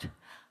honest,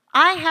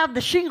 I have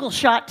the shingle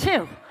shot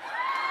too.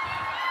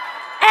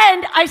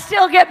 And I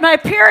still get my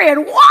period.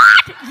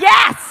 What?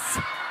 Yes!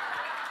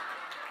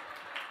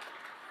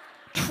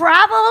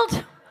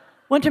 Traveled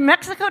Went to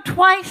Mexico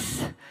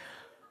twice.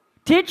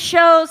 Did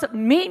shows,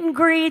 meet and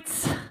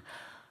greets.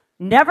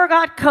 Never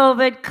got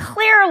COVID.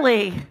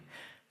 Clearly,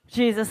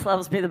 Jesus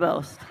loves me the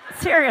most.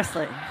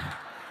 Seriously.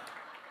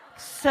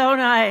 So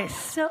nice.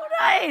 So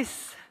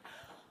nice.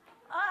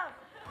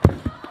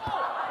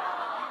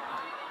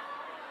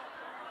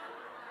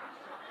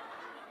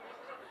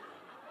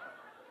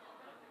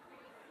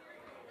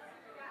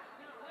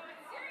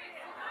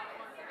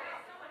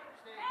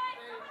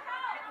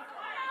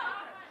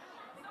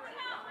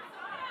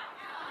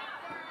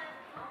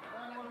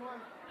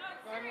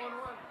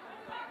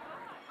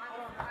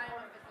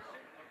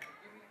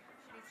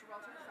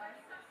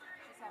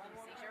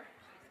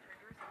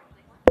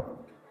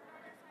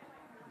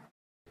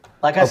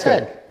 Like I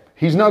said,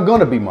 he's not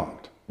going to be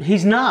mocked.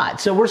 He's not.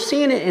 So we're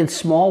seeing it in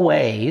small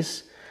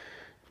ways.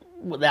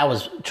 That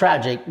was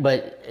tragic,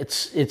 but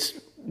it's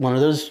one of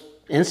those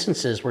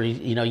instances where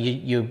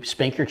you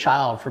spank your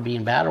child for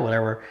being bad or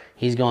whatever.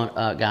 He's going,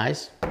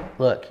 guys,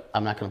 look,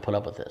 I'm not going to put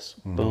up with this.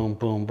 Mm-hmm. Boom,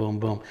 boom, boom,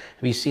 boom.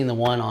 Have you seen the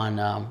one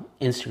on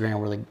Instagram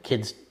where the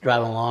kid's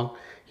driving along?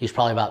 He's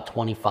probably about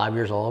 25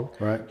 years old.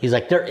 Right. He's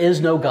like, there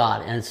is no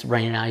God, and it's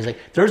raining out. He's like,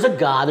 there's a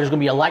God. There's going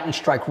to be a lightning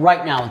strike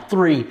right now in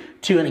 3,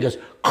 2, and he goes,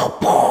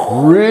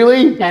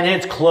 really? And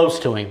it's close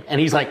to him,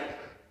 and he's like,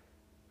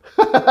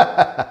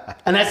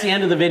 and that's the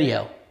end of the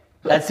video.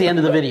 That's the end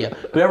of the video.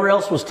 Whoever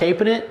else was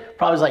taping it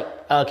probably was like,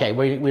 okay,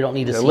 we don't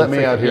need to see. Let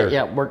me out here.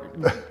 Yeah,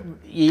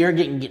 you're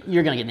going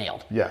to get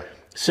nailed. Yeah.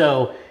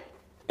 So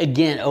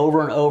again,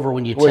 over and over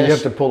when you you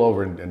have to pull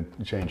over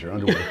and change your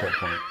underwear at that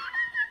point.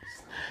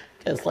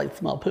 It's like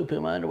small poo-poo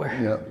in my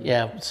underwear.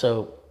 Yeah. Yeah.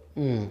 So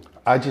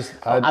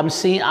I'm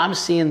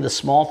seeing the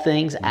small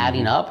things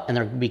adding up, and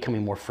they're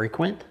becoming more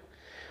frequent.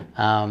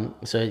 So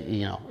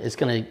it's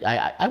gonna.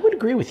 I would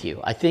agree with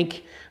you. I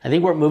think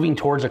we're moving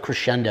towards a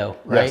crescendo,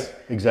 right? Yes,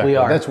 exactly. We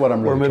are. That's what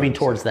I'm really We're moving trying to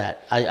towards say.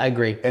 that. I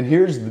agree. And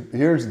here's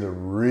the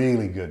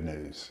really good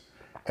news.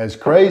 As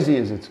crazy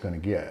as it's going to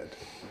get,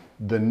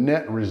 the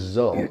net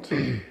result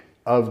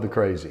of the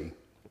crazy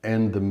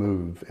and the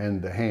move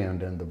and the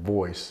hand and the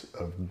voice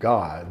of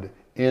God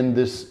in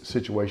this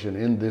situation,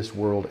 in this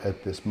world,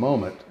 at this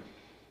moment,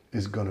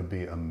 is going to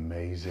be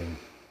amazing.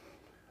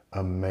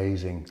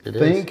 Amazing.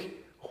 Think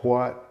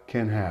what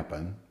can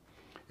happen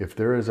if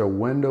there is a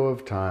window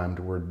of time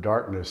to where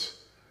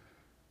darkness,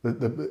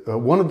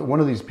 one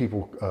of these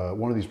people,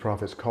 one of these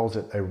prophets calls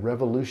it a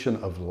revolution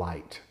of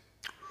light.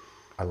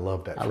 I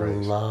love that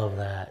phrase. I love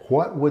that.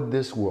 What will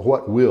this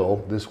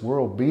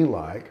world be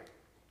like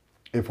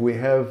if we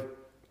have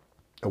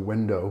a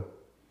window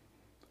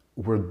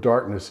where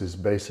darkness is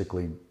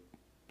basically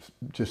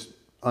just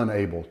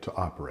unable to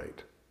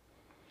operate?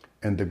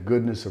 And the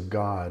goodness of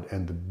God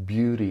and the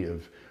beauty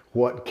of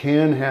what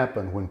can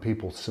happen when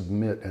people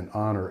submit and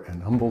honor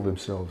and humble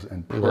themselves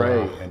and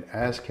pray and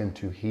ask Him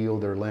to heal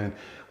their land.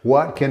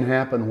 What can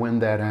happen when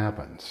that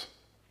happens?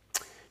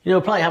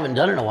 Probably haven't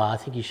done it in a while. I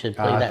think you should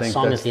play that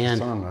song at the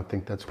end. I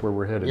think that's where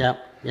we're headed.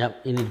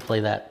 Yep. You need to play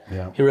that.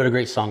 Yeah. He wrote a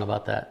great song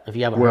about that. If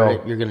you haven't heard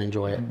it, you're going to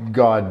enjoy it.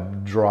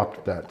 God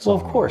dropped that song.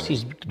 Well, of course.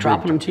 He's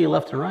dropping them to you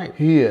left and right.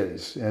 He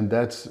is. And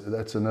that's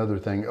another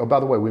thing. Oh,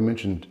 by the way, we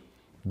mentioned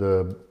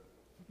the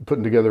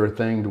putting together a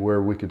thing to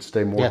where we could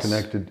stay more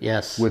connected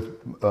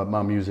with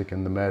my music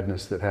and the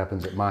madness that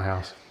happens at my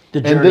house.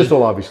 And this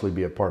will obviously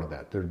be a part of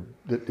that.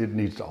 It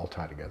needs to all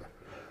tie together.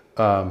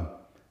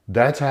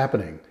 That's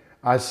happening.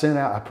 I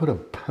put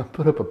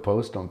up a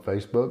post on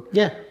Facebook.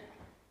 Yeah.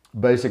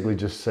 Basically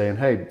just saying,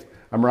 hey,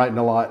 I'm writing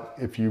a lot.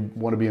 If you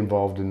want to be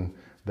involved in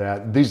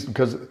that,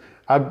 because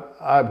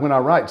when I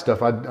write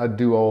stuff, I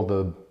do all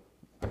the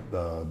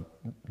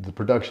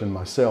production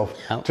myself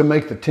to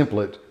make the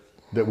template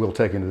that we'll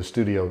take into the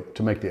studio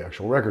to make the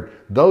actual record.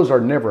 Those are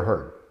never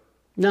heard.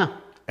 No.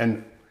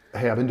 And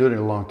hey, I've been doing it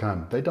a long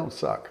time. They don't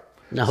suck.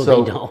 No,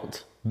 they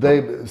don't.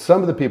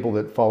 Some of the people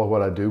that follow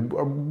what I do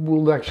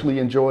will actually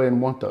enjoy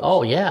and want those.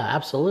 Oh yeah,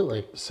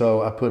 absolutely.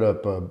 So I put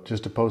up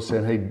just a post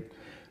saying, hey,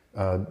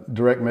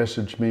 direct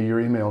message me your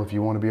email if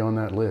you want to be on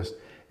that list.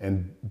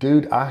 And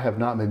dude, I have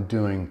not been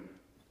doing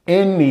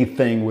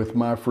anything with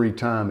my free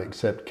time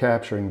except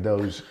capturing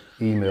those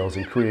emails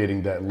and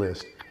creating that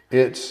list.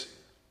 It's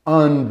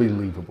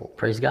unbelievable.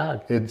 Praise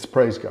God.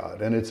 Praise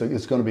God. And it's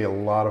going to be a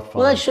lot of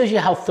fun. Well, that shows you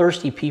how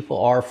thirsty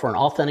people are for an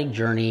authentic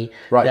journey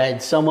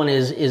that someone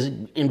is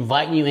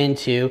inviting you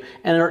into.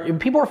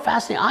 And people are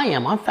fascinated.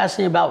 I'm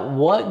fascinated about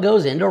what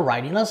goes into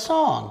writing a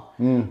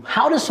song.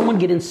 How does someone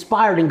get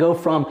inspired and go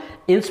from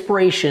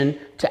inspiration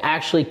to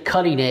actually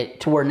cutting it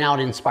to where now it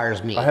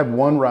inspires me? I have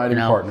one writing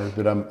partner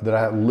that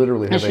I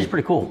literally have. She's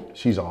pretty cool.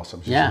 She's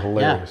awesome. She's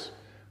hilarious.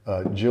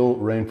 Jill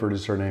Rainford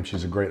is her name.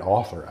 She's a great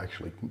author,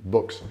 actually,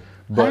 books.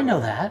 But, I didn't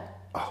know that.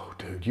 Oh,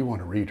 dude, you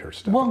want to read her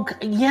stuff? Well,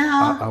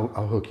 yeah.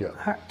 I'll hook you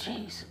up.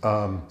 Jeez.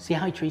 See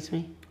how he treats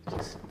me?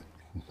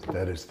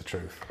 That is the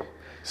truth.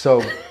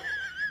 So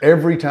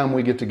every time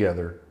we get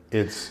together,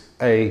 it's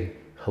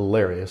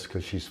hilarious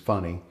because she's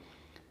funny,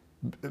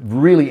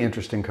 really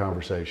interesting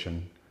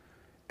conversation.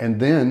 And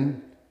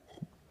then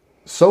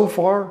so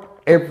far,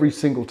 every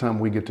single time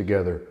we get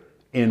together,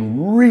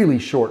 in really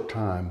short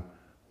time,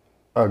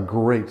 a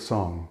great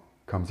song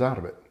comes out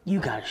of it. You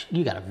got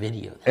a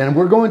video. And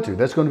we're going to.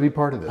 That's going to be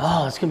part of this.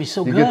 Oh, it's going to be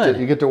so good.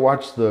 You get to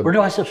watch the. Where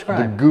do I subscribe?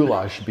 The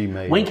goulash be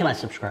made. When can I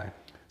subscribe?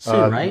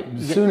 Soon, right?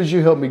 As soon as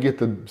you help me get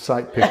the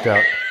site picked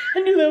out. I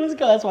knew that was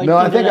good. That's why. No,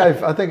 I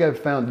think I've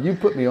found. You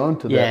put me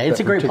onto that. Yeah,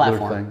 it's a great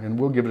platform, thing, and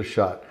we'll give it a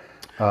shot.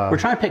 We're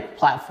trying to pick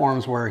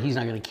platforms where he's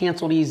not going to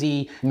cancel it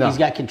easy. No. He's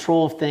got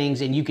control of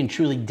things, and you can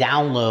truly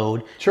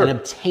download and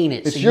obtain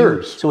it. It's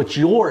yours. So it's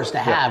yours to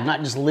have, not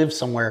just live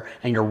somewhere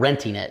and you're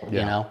renting it.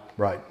 You know.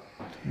 Right.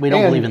 We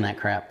don't believe in that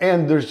crap.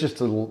 And there's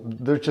just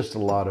a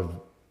lot of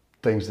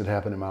things that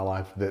happen in my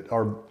life that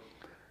are,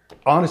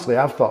 honestly,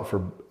 I've thought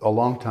for a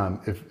long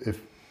time,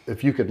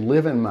 if you could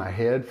live in my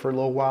head for a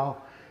little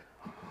while.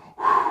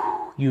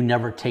 You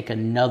never take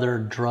another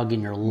drug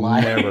in your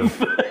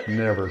life.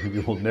 Never.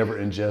 You will never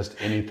ingest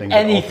anything.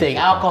 Anything,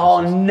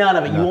 alcohol, none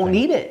of it. Nothing. You won't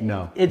need it.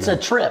 No. It's a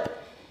trip,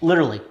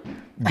 literally.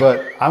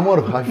 But I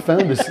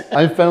found this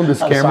camera.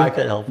 Sorry, I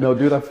couldn't help it. No,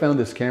 dude, I found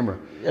this camera.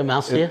 It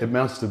mounts to you? It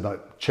mounts to my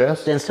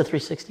chest. Insta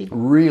 360?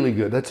 Really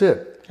good. That's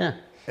it. Yeah.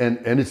 And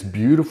it's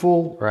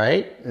beautiful.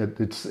 Right.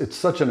 It's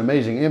such an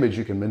amazing image.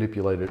 You can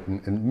manipulate it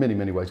in many,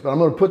 many ways. But I'm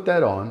going to put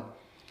that on.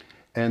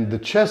 And the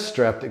chest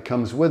strap that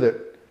comes with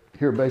it,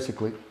 here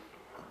basically,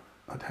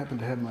 I happen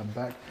to have my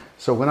back.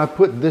 So when I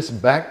put this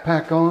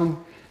backpack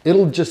on,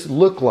 it'll just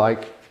look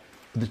like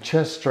the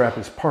chest strap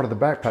is part of the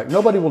backpack.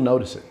 Nobody will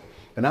notice it.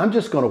 And I'm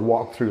just going to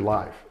walk through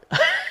life.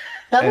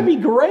 That would be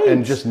great.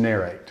 And just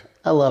narrate.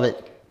 I love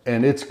it.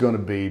 And it's going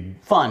to be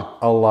fun.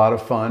 A lot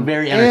of fun.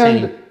 Very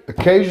entertaining. And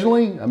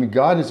occasionally, I mean,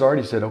 God has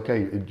already said,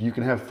 okay, you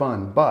can have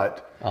fun,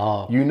 but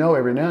you know,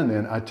 every now and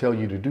then I tell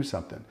you to do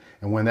something.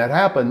 And when that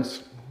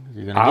happens,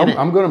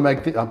 I'm going to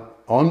make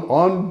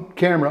on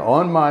camera,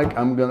 on mic,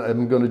 I'm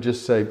going to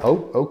just say,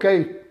 oh,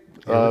 okay,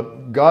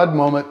 God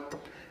moment,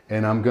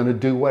 and I'm going to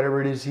do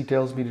whatever it is He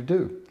tells me to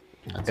do.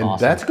 That's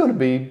awesome. That's going to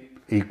be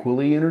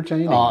equally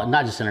entertaining.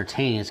 Not just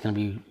entertaining, it's going to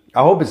be...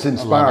 I hope it's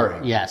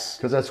inspiring. Yes.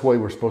 Because that's the way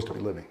we're supposed to be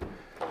living.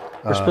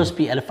 We're supposed to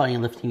be edifying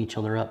and lifting each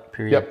other up,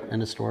 period. Yep.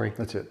 End of story.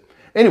 That's it.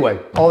 Anyway,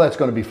 all that's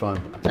going to be fun.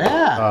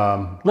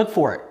 Yeah. Look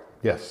for it.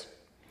 Yes.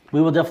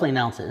 We will definitely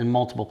announce it in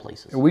multiple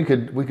places. We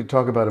could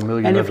talk about a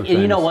million other things.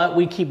 And you know what?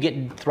 We keep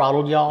getting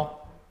throttled,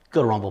 y'all.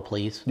 Go to Rumble,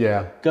 please.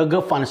 Yeah.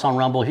 Go find us on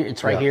Rumble. Here,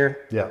 it's right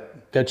here. Yeah.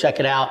 Go check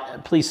it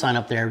out. Please sign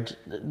up there.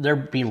 They're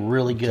being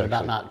really good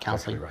about not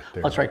counseling. Right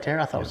there. Oh, it's right there?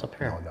 I thought it was up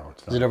here. No,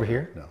 it's not. Is it over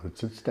here? No, it's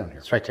down here.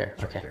 It's right there.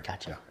 It's okay, right there.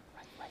 gotcha. Yeah.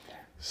 Right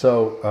there.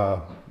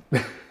 So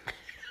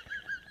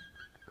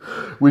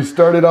we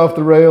started off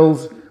the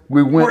rails.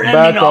 We went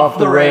back off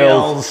the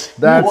rails.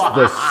 That's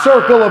the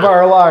circle of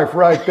our life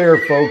right there,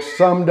 folks.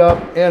 Summed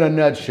up in a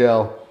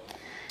nutshell.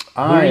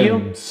 I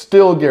am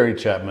still Gary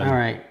Chapman. All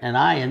right. And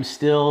I am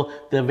still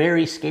the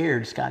very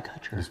scared Scott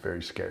Kutcher. He's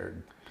very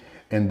scared.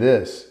 And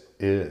this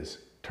is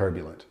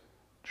Turbulent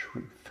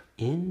Truth.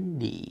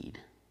 Indeed.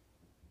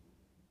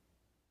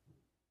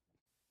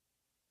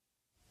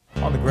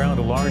 On the ground,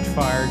 a large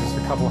fire just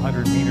a couple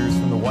hundred meters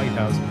from the White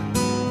House.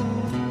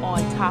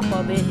 On top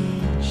of it,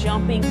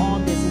 jumping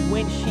on this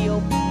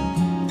windshield.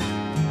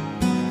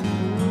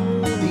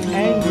 The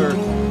anger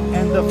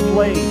and the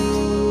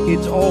flames,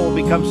 it's all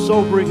become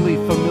soberingly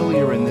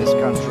familiar in this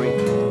country.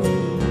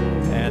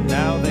 And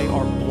now they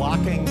are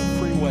blocking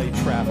freeway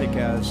traffic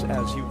as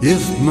you...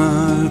 If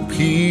my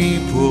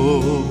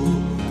people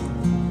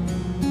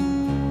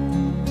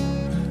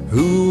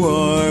who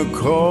are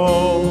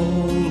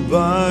called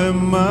by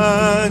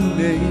my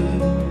name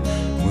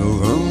will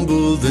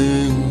humble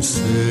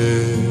themselves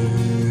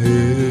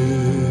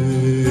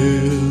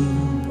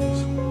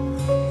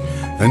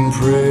and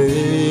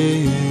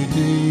pray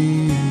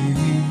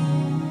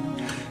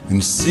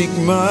and seek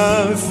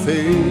my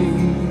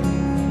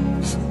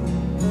face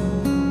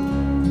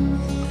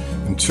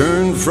and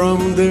turn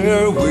from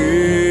their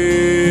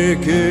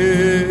wicked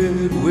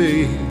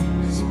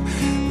ways,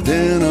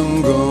 then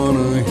I'm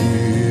gonna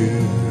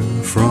hear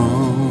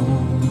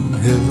from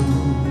heaven,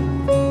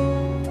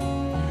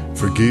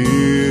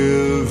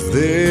 forgive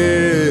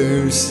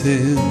their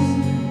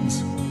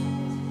sins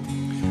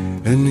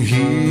and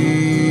heal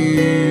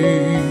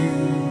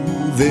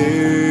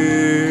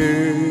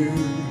their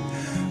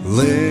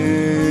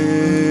land.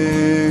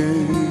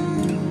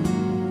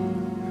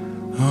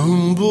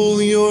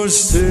 Humble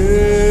yourself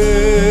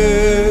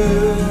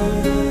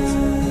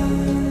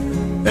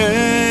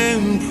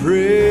and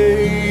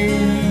pray.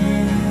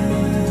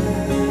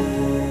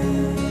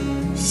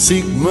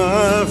 Seek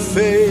my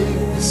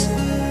face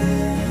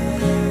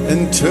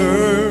and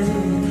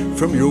turn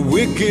from your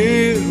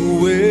wicked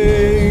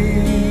ways.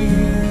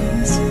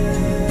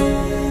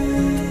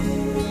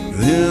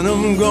 Then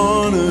I'm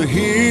gonna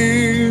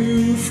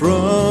hear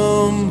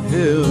from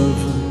heaven,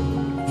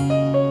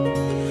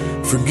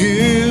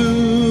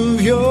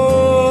 forgive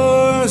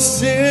your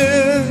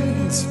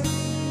sins,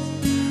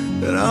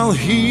 and I'll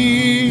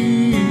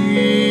heal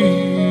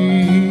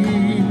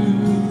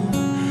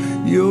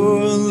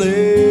your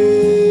land.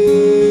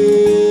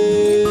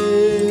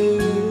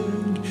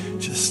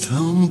 Just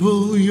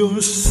humble your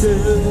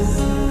yourself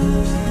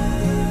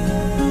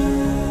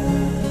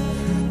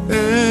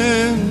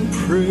and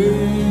pray.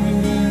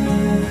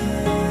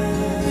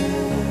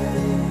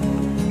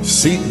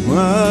 Seek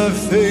my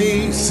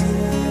face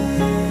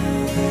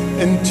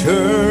and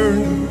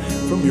turn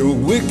from your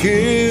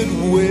wicked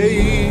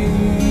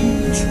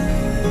ways.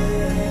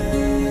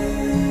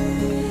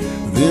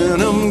 Then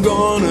I'm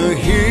gonna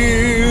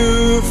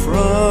hear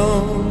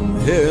from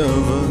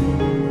heaven,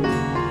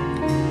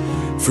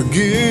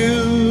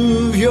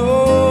 forgive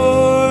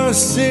your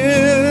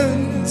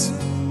sins,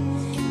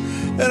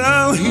 and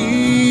I'll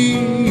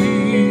heal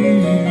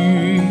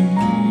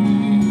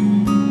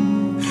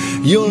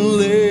your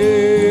land.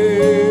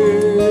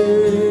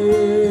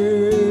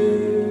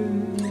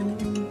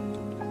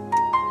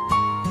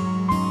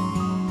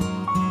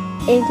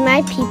 If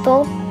my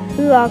people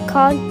who are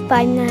called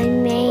by my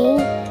name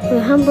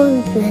will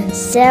humble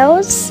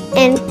themselves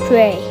and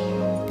pray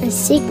and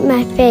seek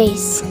my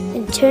face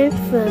and turn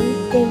from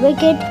their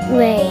wicked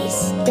ways,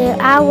 then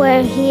I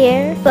will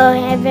hear from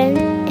heaven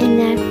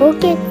and I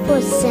forgive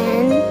for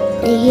sin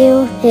and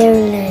heal their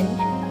land.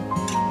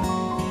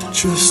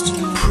 Just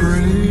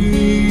pray.